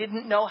 but they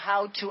didn't know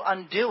how to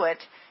undo it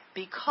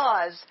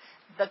because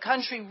the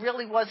country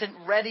really wasn't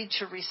ready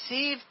to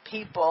receive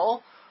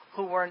people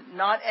who were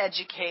not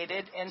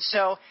educated, and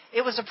so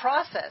it was a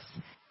process.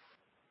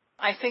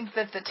 I think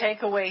that the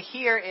takeaway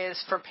here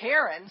is for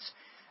parents,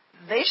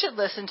 they should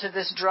listen to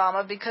this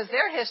drama because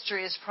their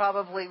history is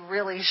probably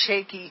really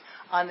shaky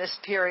on this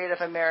period of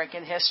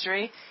American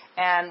history,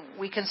 and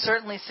we can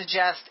certainly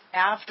suggest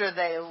after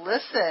they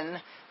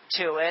listen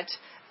to it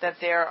that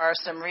there are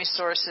some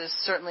resources,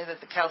 certainly that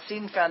the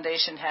Chalcedon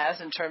Foundation has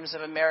in terms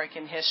of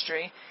American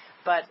history,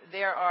 but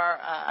there are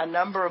a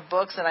number of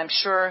books, and I'm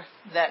sure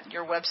that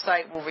your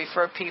website will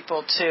refer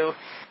people to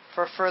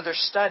for further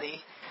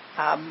study,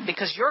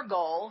 because your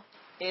goal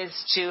is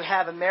to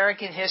have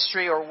American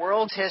history or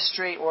world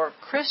history or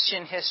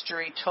Christian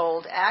history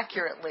told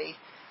accurately,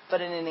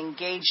 but in an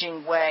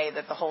engaging way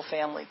that the whole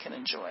family can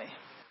enjoy.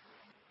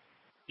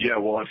 Yeah,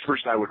 well, at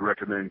first I would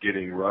recommend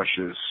getting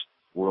Rush's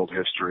world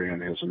history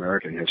and his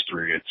American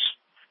history. It's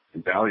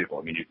invaluable.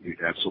 I mean, you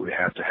absolutely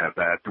have to have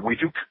that. But we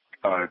do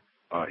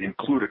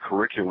include a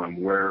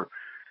curriculum where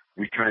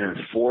we kind of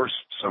force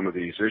some of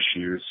these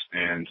issues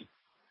and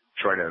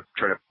try to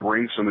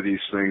bring some of these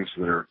things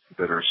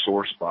that are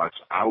sore spots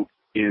out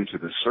into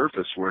the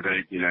surface where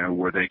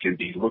they can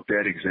be looked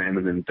at,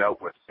 examined, and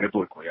dealt with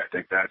biblically. I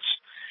think that's,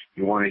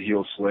 you want to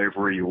heal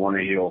slavery, you want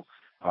to heal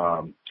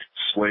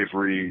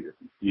slavery,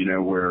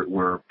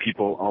 where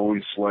people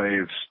own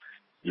slaves.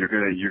 You're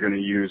gonna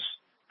use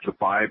the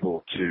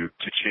Bible to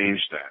change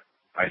that.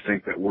 I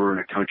think that we're in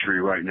a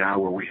country right now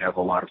where we have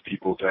a lot of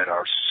people that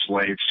are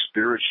slaves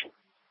spiritually.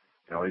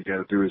 All you got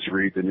to do is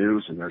read the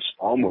news, and there's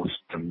almost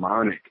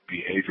demonic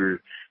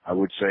behavior. I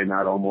would say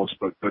not almost,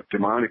 but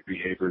demonic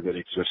behavior that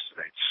exists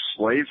today. It's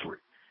slavery,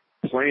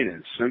 plain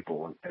and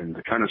simple, and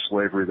the kind of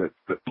slavery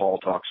that Paul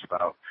talks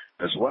about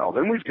as well.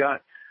 Then we've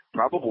got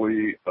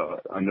probably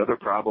another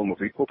problem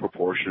of equal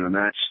proportion, and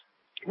that's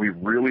we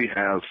really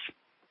have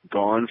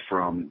gone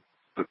from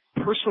the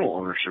personal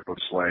ownership of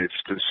slaves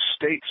to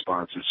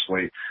state-sponsored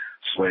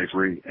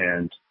slavery,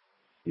 and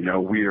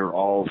we are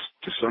all,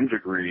 to some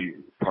degree,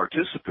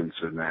 participants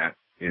in that.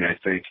 And I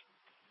think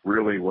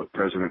really what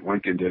President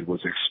Lincoln did was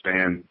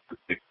expand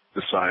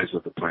the size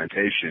of the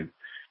plantation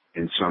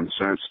in some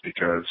sense,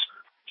 because,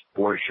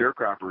 boy,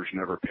 sharecroppers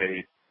never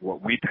paid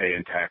what we pay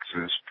in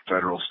taxes,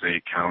 federal,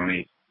 state,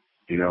 county.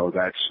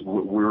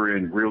 We're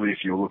in, really,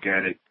 if you look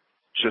at it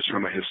just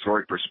from a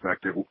historic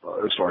perspective,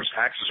 as far as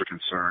taxes are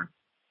concerned,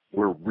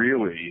 we're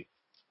really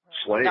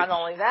slaves. Not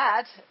only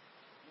that,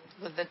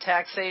 with the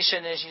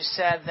taxation, as you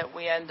said, that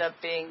we end up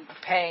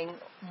paying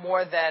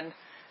more than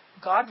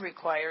God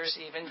requires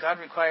even. God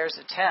requires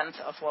a tenth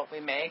of what we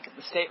make.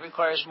 The state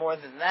requires more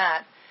than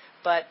that.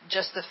 But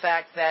just the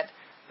fact that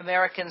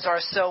Americans are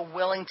so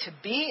willing to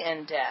be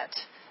in debt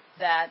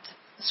that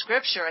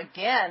Scripture,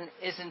 again,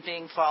 isn't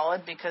being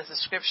followed, because the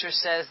Scripture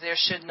says there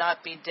should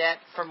not be debt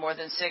for more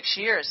than 6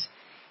 years.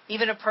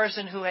 Even a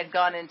person who had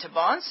gone into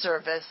bond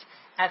service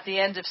at the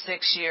end of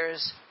 6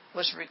 years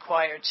was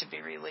required to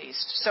be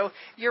released. So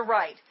you're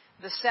right.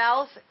 The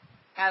South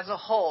as a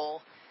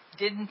whole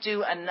didn't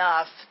do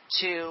enough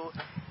to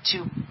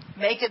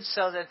make it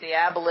so that the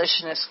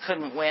abolitionists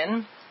couldn't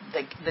win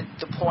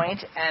the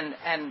point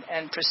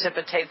and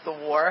precipitate the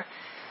war.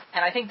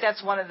 And I think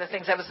that's one of the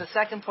things, that was the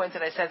second point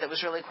that I said that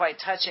was really quite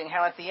touching,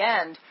 how at the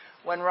end,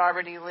 when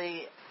Robert E.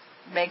 Lee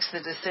makes the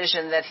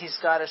decision that he's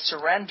got to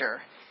surrender,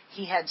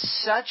 he had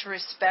such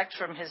respect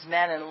from his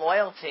men and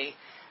loyalty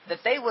that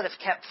they would have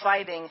kept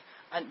fighting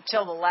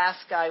until the last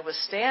guy was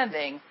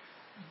standing,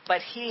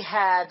 but he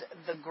had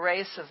the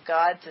grace of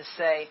God to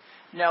say,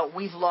 no,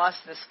 we've lost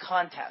this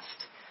contest.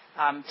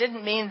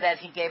 Didn't mean that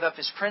he gave up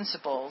his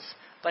principles,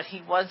 but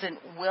he wasn't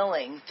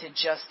willing to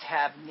just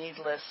have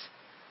needless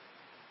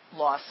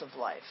loss of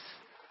life.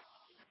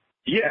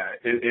 Yeah,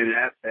 and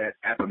at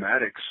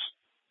Appomattox,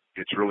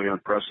 it's really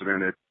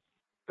unprecedented,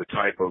 the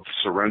type of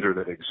surrender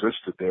that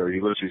existed there.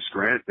 Ulysses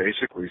Grant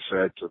basically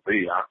said to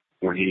Lee,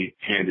 when Lee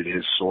handed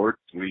his sword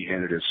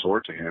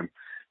to him,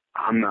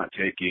 I'm not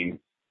taking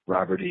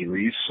Robert E.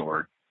 Lee's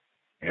sword.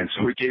 And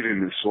so he gave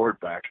him his sword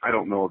back. I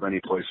don't know of any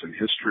place in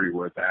history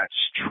where that's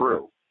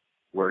true,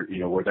 where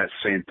that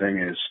same thing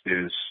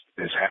is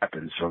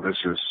happened. So this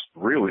is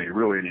really,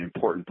 really an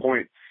important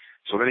point.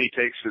 So then he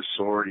takes his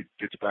sword, he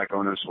gets back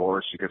on his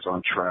horse, he gets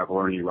on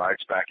Traveler, and he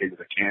rides back into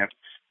the camp,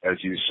 as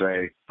you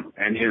say,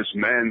 and his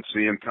men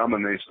see him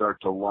coming, they start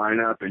to line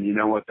up, and you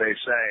know what they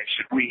say?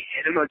 Should we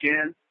hit him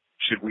again?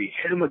 Should we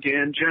hit him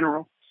again,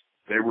 General?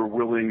 They were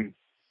willing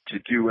to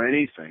do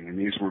anything, and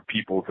these were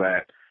people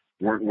that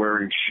weren't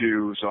wearing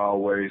shoes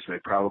always. They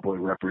probably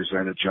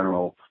represented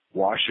General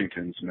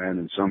Washington's men.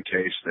 In some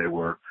case, they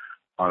were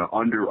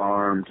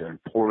underarmed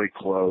and poorly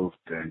clothed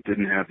and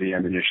didn't have the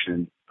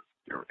ammunition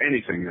or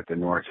anything that the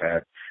North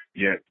had.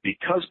 Yet,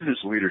 because of his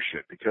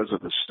leadership, because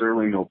of the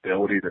sterling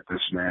nobility that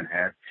this man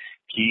had,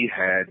 he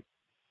had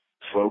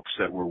folks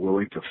that were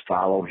willing to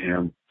follow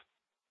him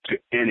to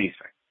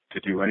anything,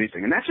 to do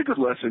anything. And that's a good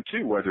lesson,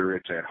 too, whether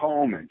it's at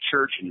home, in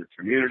church, in your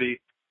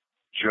community,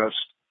 just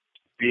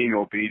being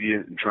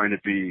obedient and trying to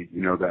be,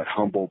 that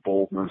humble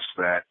boldness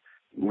that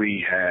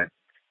Lee had.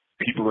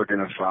 People are going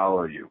to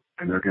follow you,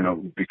 and they're going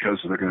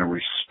to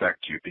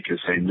respect you because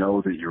they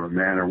know that you're a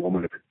man or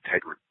woman of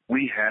integrity.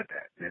 We had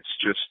that, and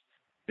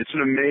it's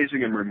an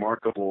amazing and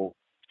remarkable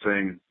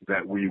thing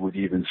that we would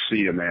even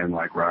see a man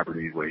like Robert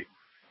E. Lee.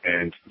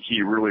 And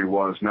he really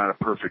was not a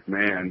perfect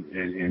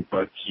man,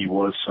 but he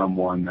was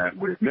someone that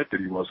would admit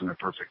that he wasn't a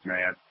perfect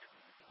man,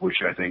 which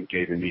I think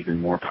gave him even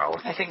more power.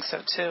 I think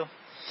so, too.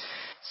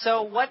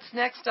 So what's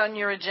next on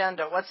your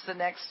agenda? What's the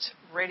next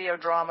radio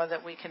drama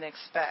that we can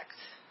expect?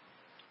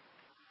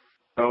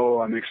 Oh,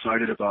 I'm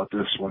excited about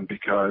this one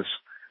because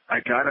I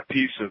got a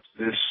piece of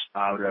this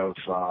out of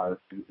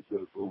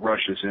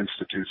Russia's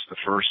Institutes, the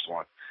first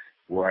one,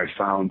 where I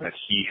found that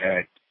he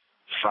had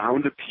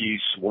found a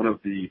piece, one of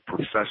the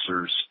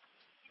professors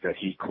that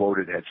he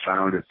quoted had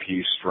found a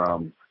piece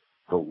from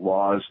the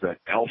laws that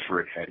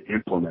Alfred had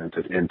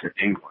implemented into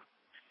England.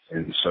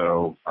 And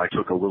so I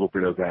took a little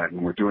bit of that,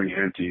 and we're doing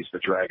Henty's The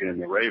Dragon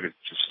and the Raven.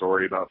 It's a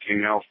story about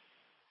King Alfred.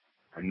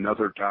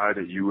 Another guy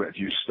that if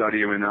you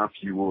study him enough,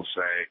 you will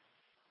say,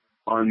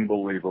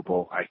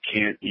 unbelievable. I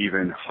can't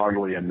even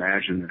hardly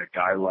imagine that a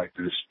guy like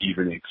this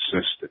even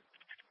existed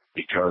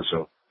because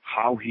of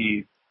how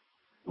he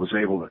was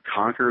able to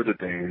conquer the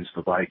Danes,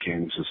 the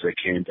Vikings, as they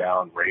came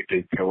down,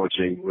 raping,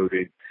 pillaging,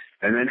 looting,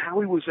 and then how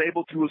he was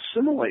able to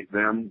assimilate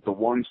them, the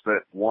ones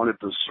that wanted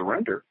to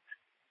surrender,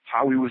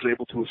 how he was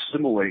able to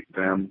assimilate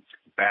them,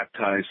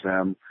 baptize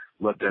them,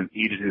 let them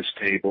eat at his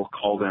table,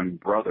 call them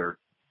brother.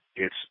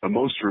 It's a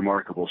most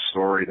remarkable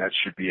story that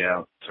should be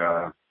out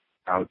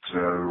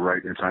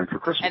right in time for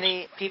Christmas.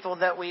 Any people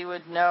that we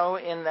would know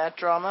in that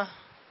drama?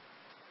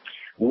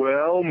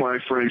 Well, my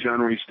friend John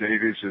Rhys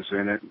Davies is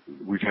in it.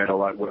 We've had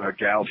a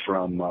gal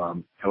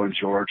from Helen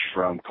George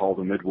from Call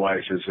the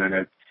Midwife is in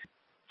it.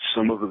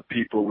 Some of the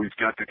people, we've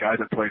got the guy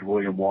that played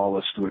William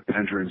Wallace, Stuart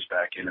Pendrin's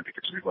back in it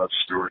because we love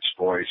Stuart's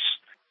voice.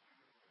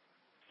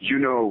 You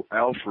know,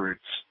 Alfred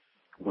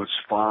was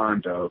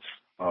fond of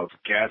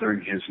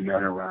gathering his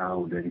men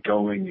around and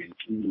going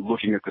and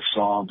looking at the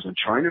Psalms and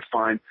trying to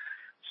find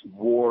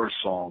war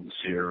psalms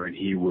here, and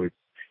he would,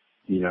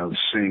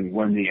 sing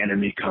When the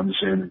Enemy Comes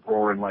In,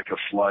 roaring like a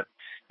flood,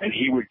 and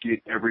he would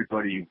get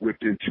everybody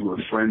whipped into a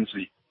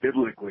frenzy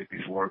biblically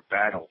before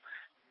battle.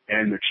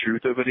 And the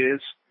truth of it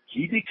is,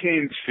 he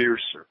became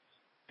fiercer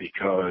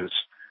because,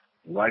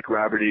 like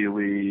Robert E.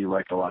 Lee,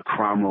 like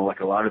Cromwell,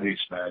 like a lot of these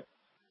men,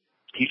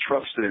 he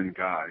trusted in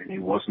God, and he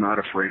was not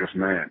afraid of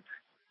man,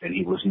 and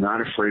he was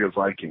not afraid of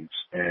Vikings,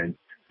 and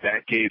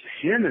that gave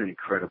him an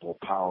incredible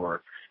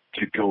power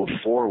to go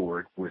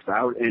forward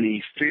without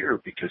any fear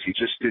because he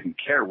just didn't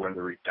care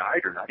whether he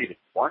died or not. He didn't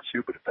want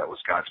to, but if that was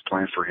God's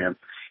plan for him,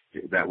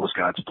 that was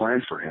God's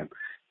plan for him.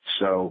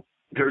 So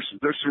there's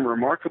some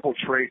remarkable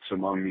traits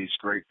among these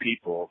great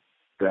people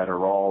that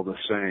are all the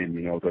same.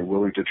 They're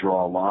willing to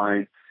draw a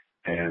line,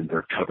 and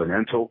they're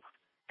covenantal,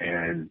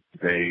 and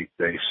they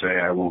say,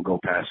 I won't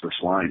go past this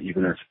line,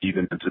 even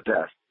into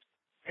death.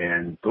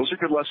 And those are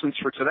good lessons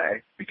for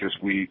today because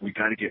we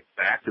kind of get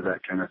back to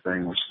that kind of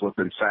thing. We're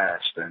slipping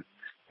fast,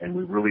 and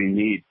we really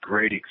need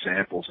great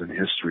examples in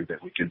history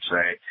that we can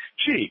say,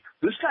 gee,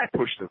 this guy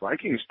pushed the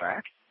Vikings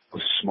back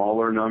with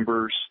smaller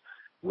numbers,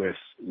 with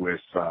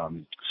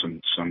some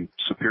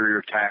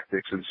superior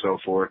tactics and so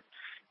forth,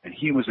 and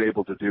he was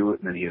able to do it.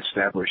 And then he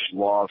established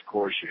law. Of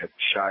course, you had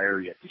the Shire,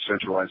 you had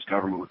decentralized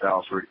government with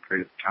Alfred,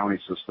 created the county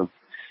system,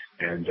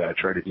 and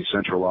tried to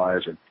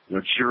decentralize. And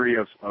jury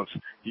of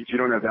if you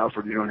don't have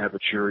Alfred, you don't have a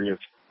jury of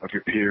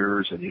your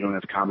peers, and you don't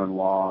have common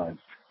law. And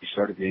he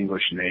started the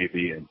English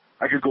Navy, and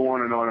I could go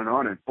on and on and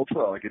on, and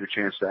hopefully I'll get a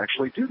chance to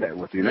actually do that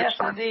with you next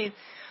time. Yes, indeed.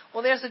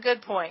 Well, there's a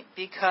good point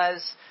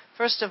because,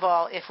 first of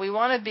all, if we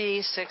want to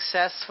be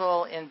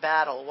successful in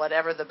battle,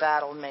 whatever the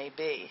battle may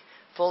be,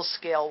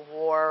 full-scale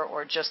war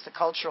or just the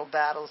cultural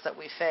battles that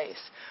we face,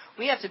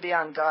 we have to be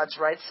on God's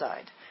right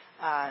side.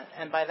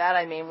 And by that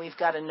I mean we've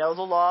got to know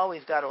the law,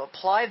 we've got to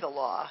apply the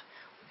law.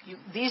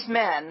 These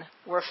men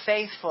were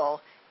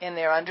faithful in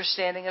their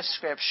understanding of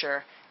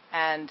Scripture,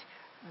 and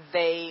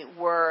they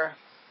were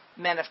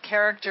men of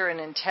character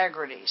and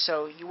integrity.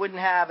 So you wouldn't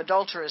have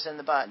adulterers in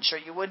the bunch, or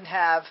you wouldn't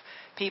have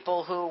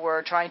people who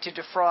were trying to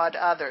defraud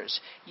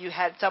others. You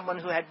had someone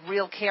who had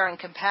real care and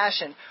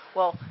compassion.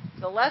 Well,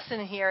 the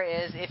lesson here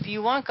is if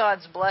you want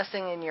God's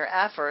blessing in your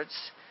efforts,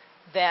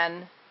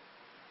 then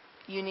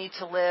you need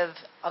to live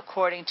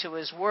according to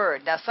His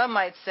Word. Now, some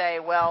might say,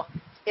 well,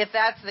 if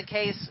that's the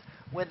case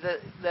with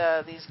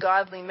these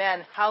godly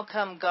men, how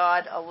come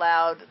God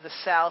allowed the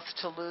South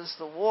to lose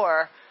the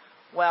war?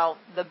 Well,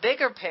 the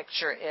bigger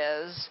picture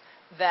is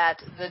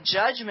that the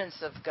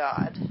judgments of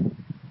God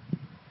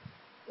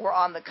were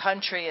on the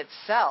country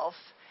itself,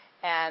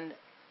 and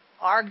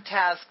our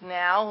task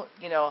now,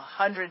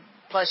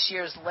 100-plus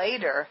years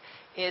later,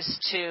 is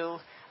to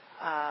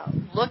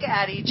look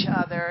at each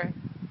other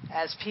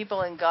as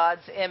people in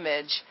God's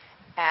image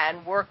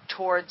and work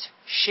towards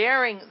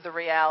sharing the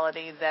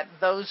reality that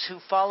those who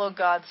follow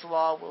God's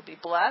law will be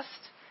blessed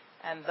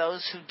and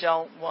those who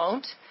don't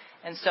won't.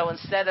 And so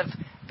instead of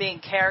being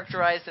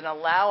characterized and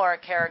allow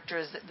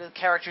the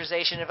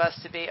characterization of us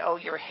to be, oh,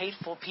 you're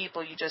hateful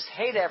people, you just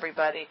hate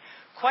everybody,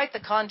 quite the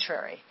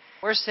contrary.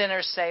 We're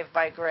sinners saved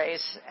by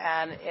grace,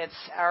 and it's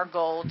our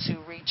goal to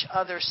reach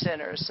other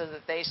sinners so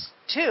that they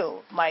too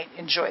might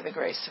enjoy the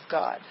grace of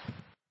God.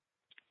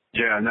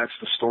 Yeah, and that's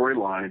the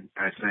storyline,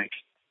 I think,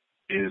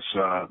 is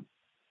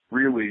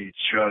really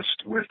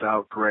just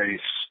without grace,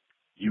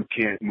 you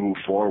can't move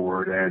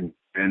forward.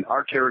 And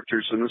our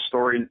characters in the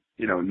story,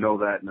 know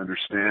that and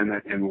understand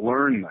that and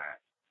learn that.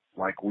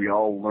 like we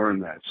all learn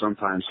that,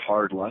 sometimes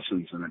hard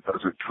lessons, and it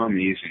doesn't come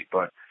easy.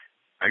 But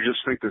I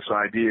just think this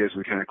idea, as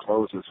we kind of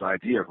close this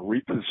idea of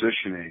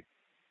repositioning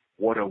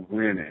what a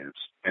win is,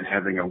 and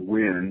having a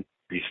win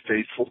be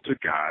faithful to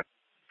God,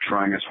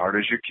 trying as hard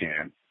as you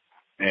can,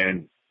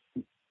 and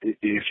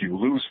if you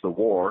lose the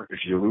war,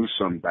 if you lose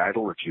some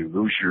battle, if you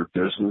lose your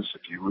business,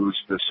 if you lose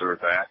this or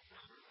that,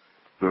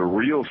 the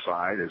real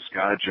side is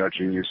God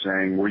judging you,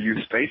 saying, were you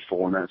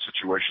faithful in that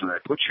situation that I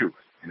put you in?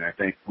 And I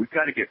think we've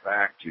got to get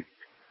back to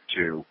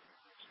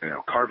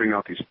carving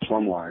out these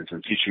plumb lines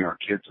and teaching our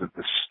kids that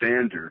the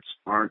standards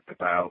aren't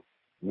about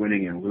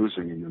winning and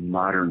losing in the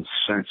modern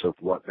sense of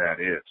what that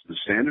is. The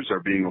standards are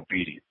being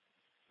obedient.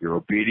 You're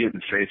obedient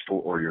and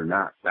faithful, or you're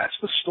not. That's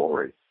the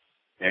story.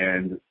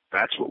 And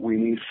that's what we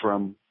need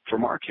from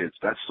our kids.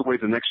 That's the way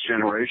the next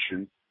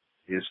generation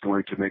is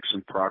going to make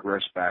some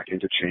progress back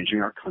into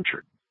changing our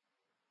country.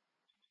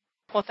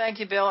 Well, thank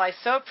you, Bill. I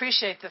so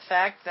appreciate the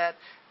fact that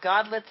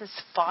God lit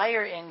this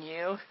fire in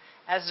you.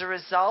 As a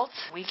result,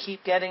 we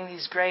keep getting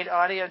these great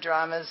audio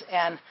dramas,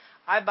 and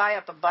I buy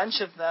up a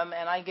bunch of them,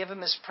 and I give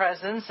them as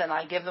presents, and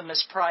I give them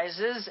as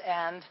prizes.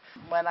 And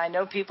when I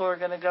know people are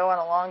going to go on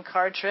a long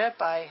car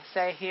trip, I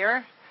say,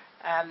 here,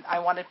 and I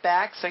want it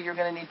back, so you're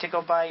going to need to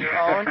go buy your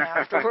own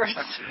afterwards.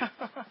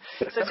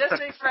 So just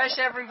to refresh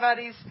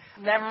everybody's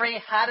memory,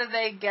 how do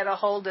they get a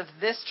hold of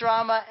this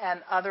drama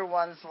and other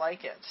ones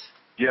like it?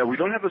 Yeah, we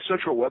don't have a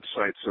central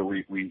website, so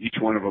we each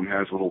one of them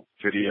has little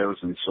videos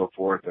and so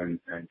forth and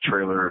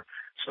trailer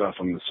stuff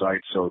on the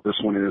site. So this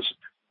one is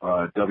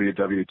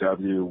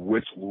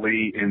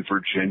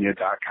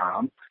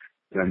www.withleeinvirginia.com.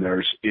 Then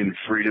there's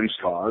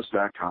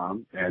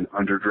infreedomscause.com and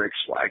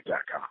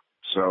underdrakesflag.com.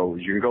 So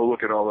you can go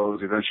look at all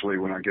those. Eventually,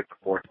 when I get the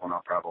fourth one,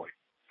 I'll probably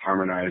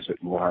harmonize it,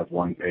 and we'll have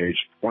one page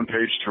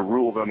to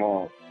rule them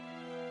all.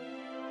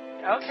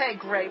 Okay,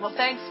 great. Well,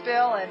 thanks,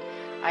 Bill, and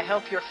I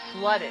hope you're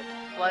flooded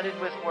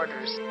with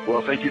orders.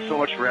 Well, thank you so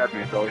much for having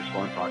me. It's always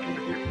fun talking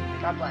with you.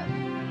 God bless.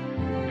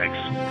 Thanks.